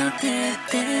分の手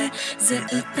で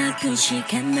絶対し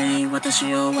かない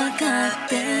私を分かっ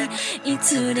てい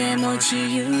つでも自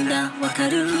由だ分か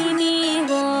る君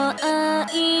を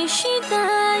愛し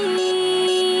たい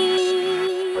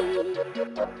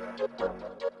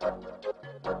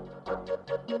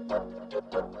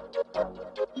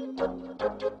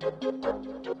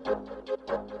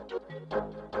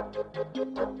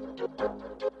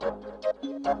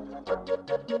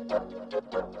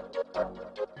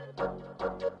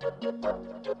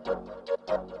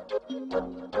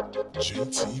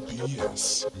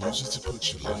JTBS, music to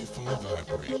put your life on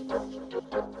vibrate.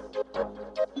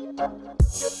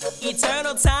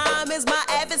 Eternal time is my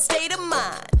avid state of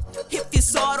mind. If you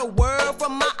saw the world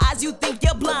from my eyes, you think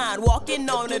you're blind. Walking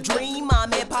on a dream,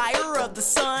 I'm empire of the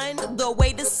sun. The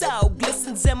way the soul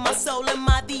glistens in my soul. Am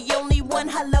I the only one?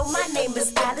 Hello, my name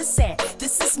is Allison.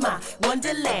 This is my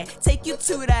wonderland. Take you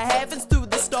to the heavens, through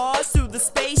the stars, through the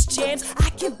space jams. I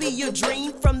can be your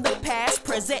dream from the past,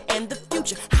 present, and the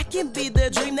future. I can be the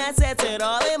dream that sets it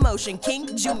all in motion.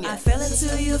 King Jr. I fell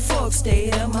into your folk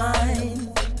state of mind.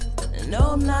 No,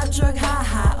 I'm not drug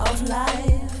high off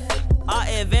life. Our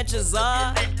adventures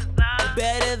are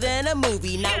better than a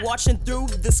movie. Not watching through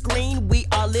the screen. We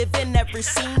are living every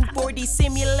scene. 4D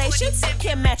simulations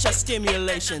can't match our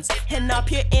stimulations. And our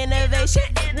pure innovation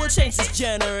will change this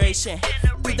generation.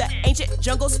 Through the ancient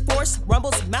jungles, forests,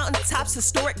 rumbles, mountaintops,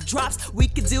 historic drops. We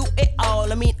could do it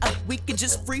all. I mean, we could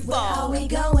just free fall. Where are we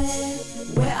going?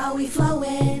 Where are we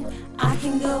flowing? I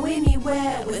can go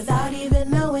anywhere without even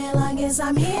knowing. Long as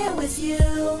I'm here with you.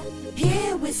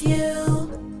 Here with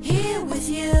you. Here with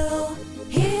you.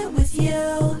 Here with you.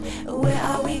 Where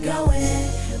are we going?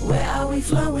 Where are we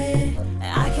flowing?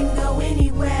 I can go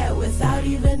anywhere without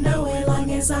even knowing.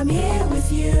 Long as I'm here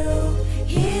with you.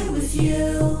 Here with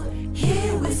you.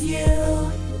 Here with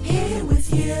you. Here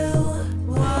with you.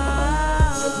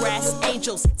 Whoa. Grass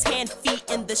angels, 10 feet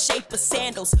in the shape of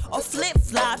sandals or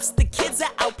flip-flops. The kids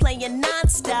are out playing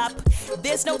non-stop.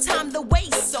 There's no time to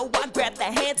waste, so I grab the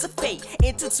hands of fate,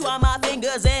 intertwine my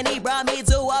fingers, and he brought me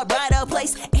to a brighter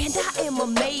place. And I am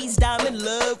amazed, I'm in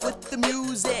love with the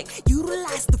music.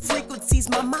 Utilize the frequencies,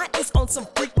 my mind is on some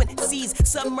frequencies.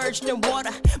 Submerged in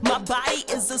water, my body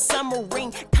is a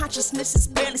submarine. Consciousness is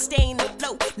barely staying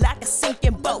afloat like a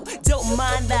sinking boat. Don't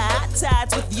mind the hot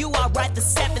tides, with you I ride the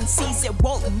 7 seas. It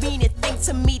won't mean a thing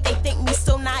to me, they think me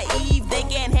so naive. They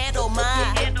can't handle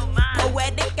my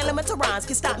poetic elemental rhymes.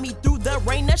 Can stop me through the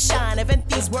rain or shine. Invent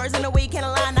these words in a way can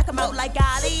align. Knock 'em out like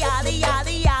Ali, Ali,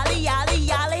 Ali, Ali,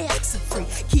 Ali, Ali. Accent free,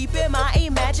 keeping my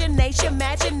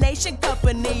imagination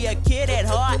company. A kid at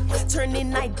heart,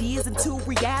 turning ideas into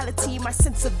reality. My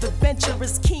sense of adventure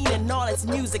is keen in all its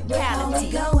musicality. Where are we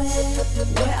going?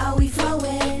 Where are we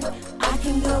flowing? I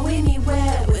can go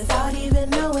anywhere without even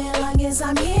knowing. Long as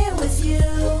I'm here with you.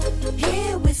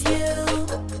 Here with you.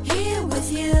 Here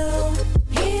with you.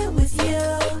 Here with you.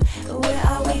 Where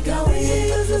are we going?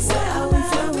 Where are we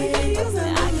flowing?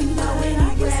 I can go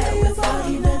anywhere without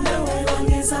even knowing.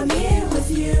 Long as I'm here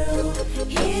with you.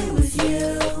 Here with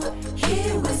you.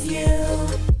 Here with you.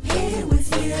 Here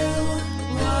with you.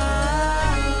 Whoa.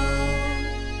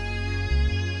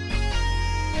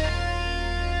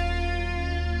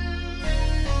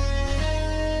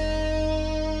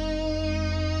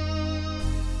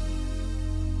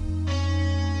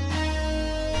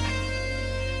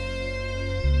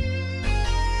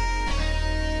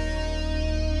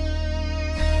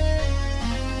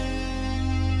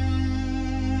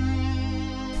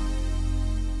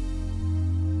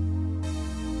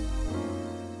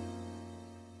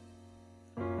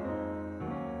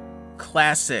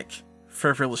 Classic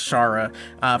for Lashara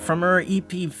from her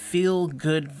EP Feel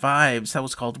Good Vibes. That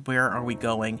was called Where Are We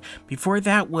Going? Before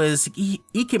that was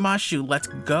Ikimashu Let's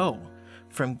Go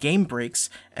from Game Breaks,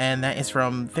 and that is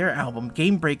from their album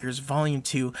Game Breakers Volume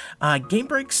 2. Game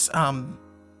Breaks,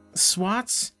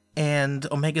 SWATs, and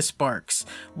Omega Sparks.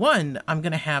 I'm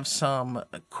gonna have some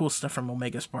cool stuff from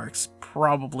Omega Sparks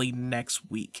probably next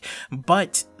week,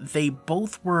 but they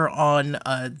both were on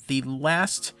the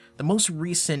most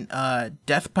recent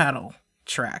Death Battle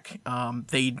track.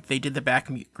 They did the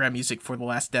background music for the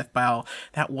last Death Battle.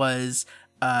 That was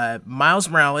Miles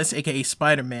Morales, aka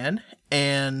Spider-Man,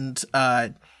 and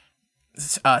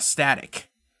Static.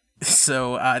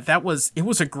 So it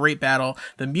was a great battle.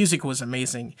 The music was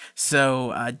amazing.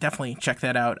 So definitely check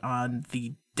that out on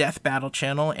the Death Battle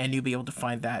channel, and you'll be able to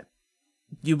find that.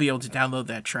 You'll be able to download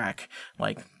that track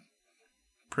like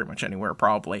pretty much anywhere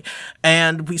probably.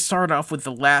 And we start off with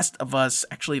The Last of Us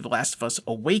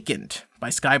Awakened by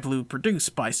Sky Blue,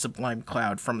 produced by Sublime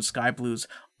Cloud from Sky Blue's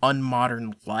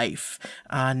Unmodern Life.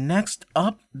 Next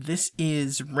up, this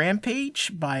is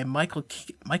Rampage by Michael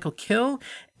Kill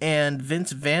and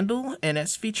Vince Vandal, and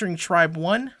it's featuring Tribe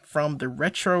One from the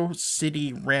Retro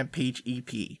City Rampage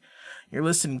EP. You're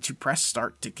listening to Press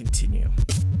Start to continue.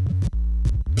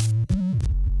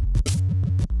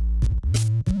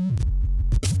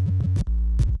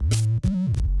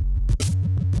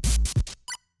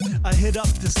 A hit up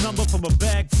this number from a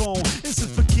bag phone. This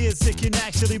is for kids that can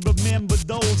actually remember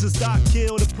those. It's Doc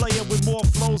Kill, the player with more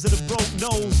flows than a broke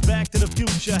nose. Back to the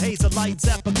future, haze of lights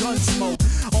after gun smoke.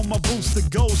 On my booster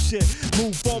go shit.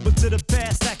 Move forward to the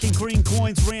past, stacking green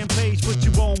coins. Rampage, put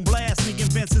you on blast. Me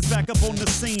and Vince is back up on the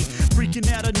scene. Freaking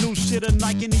out a new shit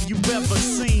unlike any you ever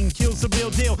seen. Kills a real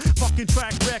deal, fucking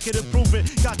track record to prove it.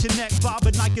 Got your neck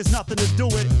bobbing like it's nothing to do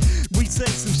it. We say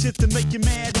some shit to make you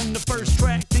mad on the first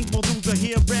track. Think we'll lose a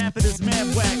here rap, it is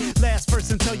mad whack. Last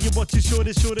person tell you what you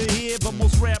shoulda hear. But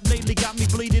most rap lately got me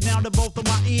bleeding out of both of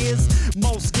my ears.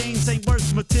 Most games ain't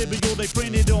worth material they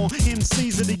printed on.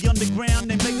 MCs of the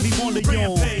underground, they make me wanna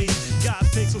yawn. Rampage, got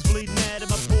pixels bleeding out of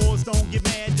my pores. Don't get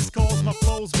mad, just cause my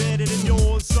flow's better than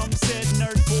yours. Some said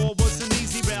nerdcore was an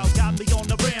easy route. Got me on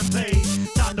the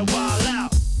rampage, time to wild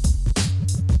out.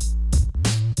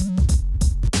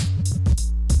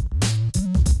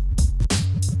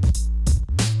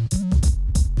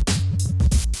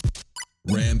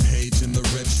 Rampage in the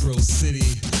retro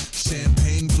city.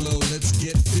 Champagne flow, let's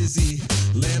get fizzy.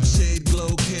 Lampshade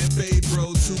glow, can't fade,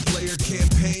 bro. Two-player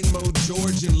campaign mode,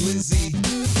 George and Lizzie.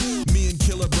 Me and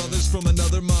Killer brothers from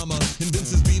another mama. And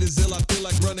Vince's beat is ill, I feel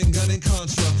like running gun in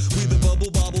Contra. We the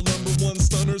bubble bobble #1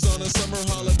 stunners on a summer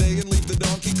holiday and leave the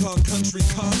Donkey Kong country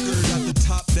conquered. Got the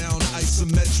top down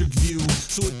isometric view.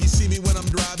 So if you see me when I'm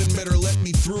driving, better let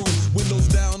me through. Windows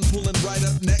down, pulling right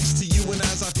up next to you. And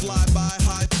as I fly by,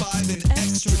 high five and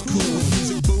extra cool.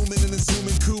 Music booming in a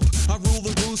zooming coupe. I rule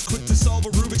the roost, quick to solve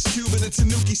a Rubik's Cube and a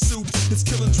Tanuki soup. It's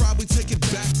Killing Tribe, we take it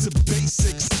back to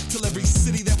basics. Till every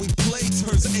city that we play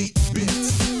turns 8-bit.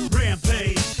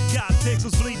 Rampage, got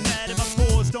pixels bleeding out of my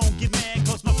pores. Don't get mad,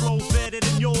 cause my flow's better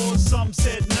than yours. Some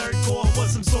said nerdcore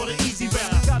was some sort of easy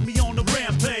route. Got me on the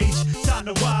rampage, time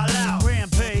to wild out.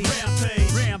 Rampage,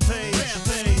 rampage, rampage,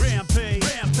 rampage, rampage,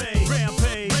 rampage,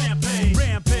 rampage, rampage,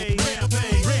 rampage,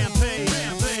 rampage, rampage,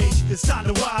 rampage. It's time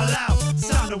to wild out, it's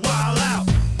time to wild out.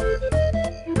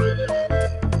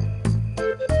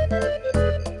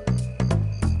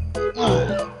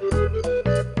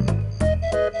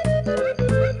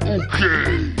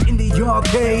 In the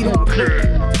arcade.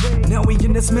 Now we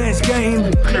in the Smash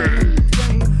game.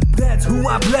 That's who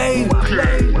I play.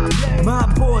 My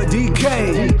boy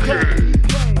DK.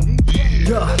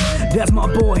 Yeah, that's my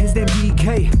boy, his name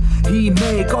DK. He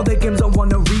make all the games I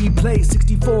wanna replay.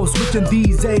 64 switching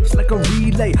these apes like a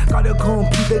relay. Gotta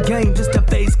complete the game just to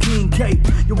face King K.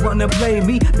 You wanna play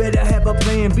me? Better have a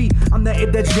plan B. I'm the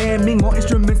ape that's jamming, more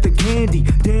instruments than candy.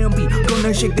 Damn beat,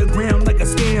 gonna shake the ground like a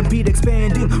stampede.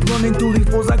 Expanding, running through these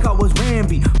floors like I was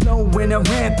Ramby. Flowing and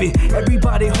ramping,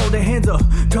 everybody hold their hands up.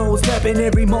 Toes tapping,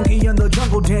 every monkey in the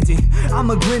jungle dancing. I'm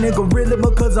a grinning gorilla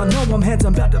because I know I'm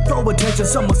handsome. About to throw attention,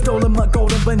 someone stolen my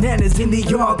golden bananas in the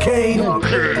arcade.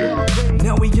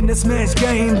 Now we in the Smash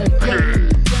game.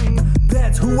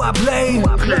 That's who I play.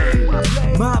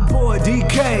 My boy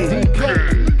DK.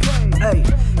 Hey,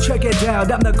 check it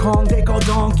out, I'm the Kong, they call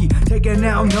Donkey. Taking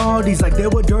out naughties like they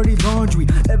were dirty laundry.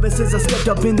 Ever since I stepped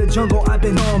up in the jungle, I've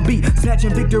been on beat.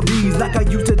 Snatching victories like I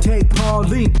used to take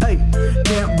Pauline. Hey,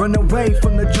 can't run away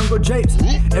from the jungle japes.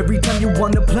 Every time you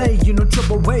wanna play, you know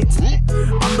triple waits.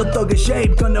 I'm the thugger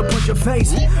shape, gonna punch your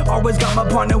face. Always got my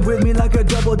partner with me like a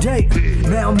double date.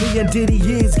 Now me and Diddy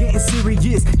is getting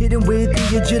serious. Hitting with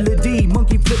the agility,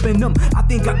 monkey flipping them. I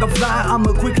think I can fly,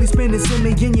 I'ma quickly spin it. Send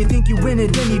me in, you think you win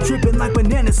it, then you tripping like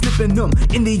bananas slipping them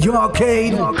in the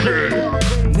arcade.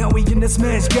 Now we in the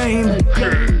Smash game.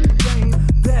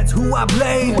 That's who I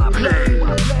play.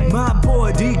 My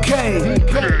boy DK.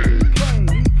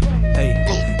 Hey,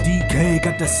 DK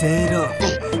got the setup.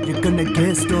 You're gonna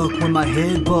get stuck when my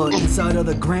head butt inside of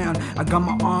the ground. I got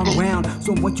my arm round,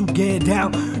 so once you get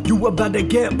down, you about to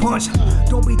get punched.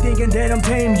 Don't be thinking that I'm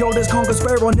tame. Yo, this Conquer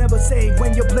Sparrow never say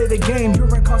when you play the game.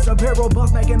 You're in Costa Barrel,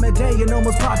 boss back in the day, an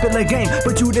almost popular game.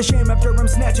 But you the shame after I'm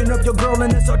snatching up your girl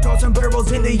and then start tossing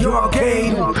barrels in the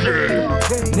arcade.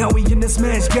 Now we in the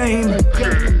Smash game.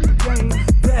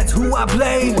 That's who I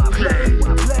play.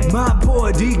 My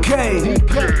boy DK.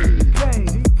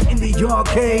 In the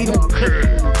arcade.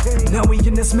 Now we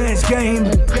in the Smash game.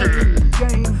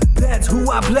 That's who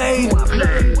I play.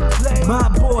 My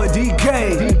boy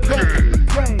DK.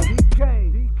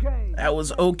 That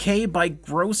was OK by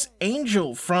Gross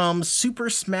Angel from Super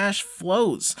Smash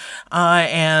Flows.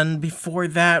 And before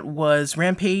that was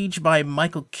Rampage by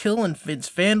Michael Kill and Vince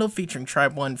Vandal featuring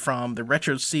Tribe One from the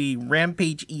Retro City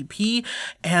Rampage EP.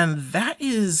 And that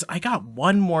is, I got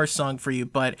one more song for you,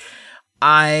 but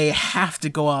I have to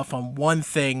go off on one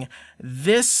thing.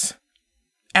 This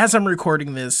as I'm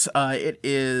recording this, it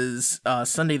is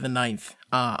Sunday the 9th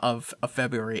of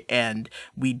February, and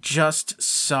we just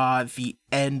saw the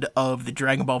end of the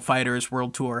Dragon Ball FighterZ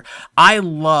World Tour. I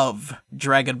love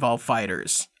Dragon Ball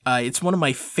FighterZ. It's one of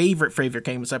my favorite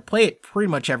games. I play it pretty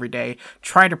much every day,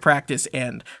 try to practice,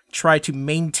 and try to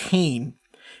maintain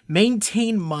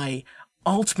my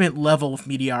ultimate level of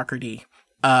mediocrity.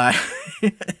 I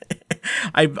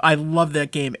love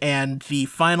that game, and the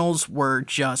finals were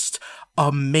just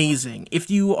amazing.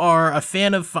 If you are a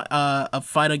fan of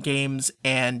fighting games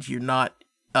and you're not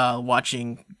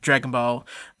watching Dragon Ball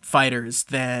FighterZ,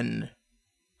 then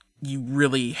you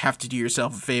really have to do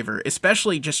yourself a favor.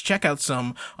 Especially just check out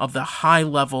some of the high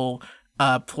level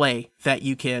play that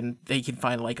you can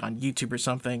find like on YouTube or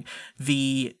something.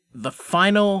 The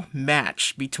final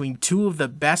match between two of the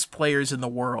best players in the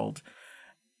world.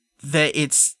 They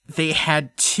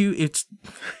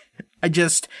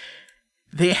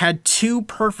had two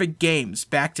perfect games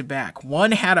back to back.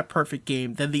 One had a perfect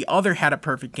game, then the other had a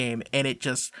perfect game, and it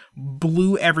just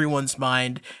blew everyone's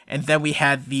mind. And then we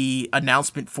had the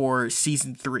announcement for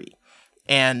Season 3.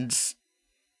 And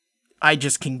I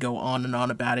just can go on and on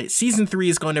about it. Season 3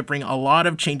 is going to bring a lot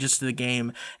of changes to the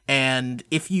game, and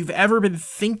if you've ever been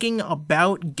thinking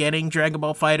about getting Dragon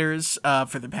Ball FighterZ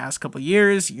for the past couple of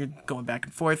years, you're going back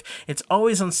and forth, it's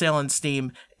always on sale on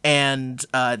Steam, and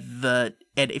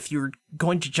if you're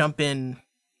going to jump in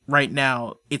right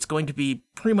now, it's going to be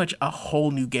pretty much a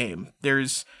whole new game.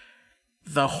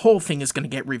 The whole thing is going to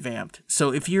get revamped.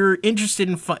 So if you're interested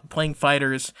in playing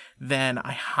fighters, then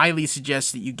I highly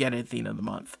suggest that you get it at the end of the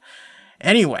month.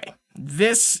 Anyway,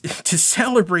 to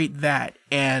celebrate that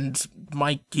and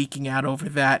my geeking out over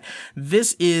that,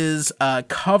 this is a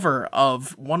cover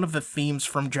of one of the themes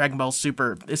from Dragon Ball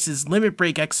Super. This is Limit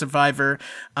Break X Survivor.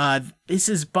 This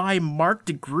is by Mark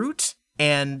DeGroot,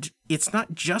 and it's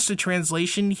not just a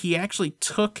translation. He actually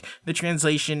took the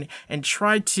translation and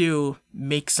tried to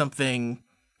make something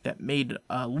that made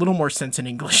a little more sense in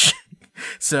English.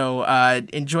 So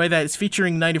enjoy that. It's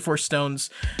featuring 94 Stones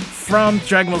from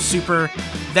Dragon Ball Super.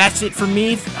 That's it for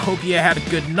me. Hope you had a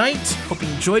good night. Hope you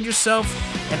enjoyed yourself.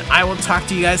 And I will talk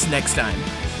to you guys next time.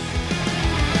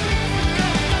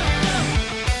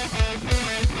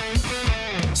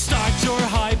 Start your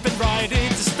hype and ride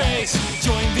into space.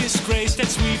 Join this grace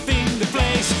that's sweeping the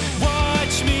place.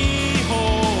 Watch me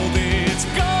hold it.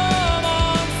 Come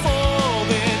on, fold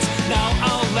it. Now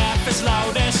I'll laugh as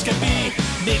loud as can be.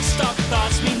 Mixed up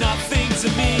thoughts mean nothing to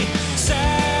me.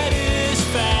 Satisfaction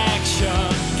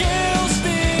kills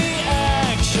the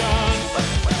action.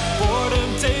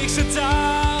 Boredom takes it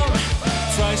down,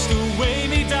 tries to weigh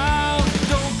me down.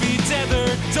 Don't be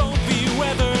tethered, don't be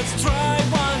weathered. Try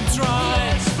one try.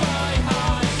 Let's fly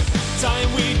high. Time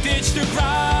we ditch the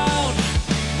ground.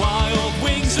 Wild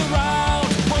wings around.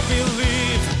 Won't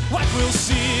believe what we'll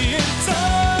see in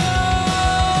time.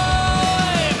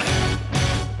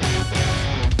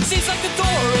 Seems like the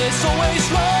door is always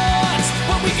locked,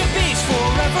 but we can be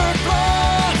forever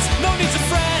blocked. No need to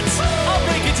fret, I'll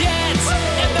break it yet,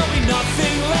 and there'll be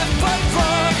nothing left but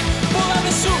rock. We'll have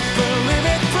a super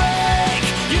limit break.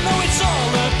 You know it's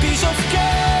all a piece of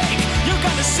cake. You're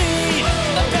gonna see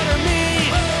a better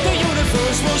me. The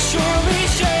universe will surely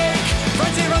shake.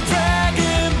 Right here on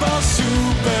Dragon Ball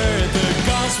Super, the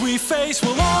gods we face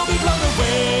will all be blown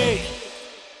away.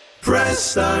 Press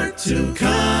start to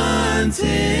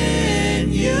continue.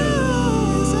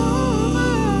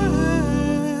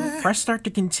 Press Start to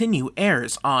Continue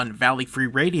airs on Valley Free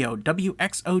Radio,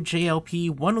 WXOJLP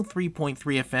 103.3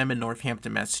 FM in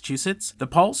Northampton, Massachusetts, The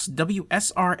Pulse,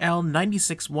 WSRL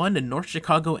 96.1 in North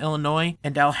Chicago, Illinois,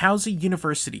 and Dalhousie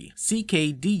University,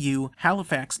 CKDU,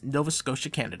 Halifax, Nova Scotia,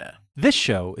 Canada. This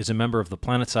show is a member of the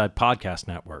Planetside Podcast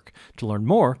Network. To learn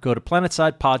more, go to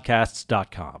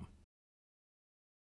planetsidepodcasts.com.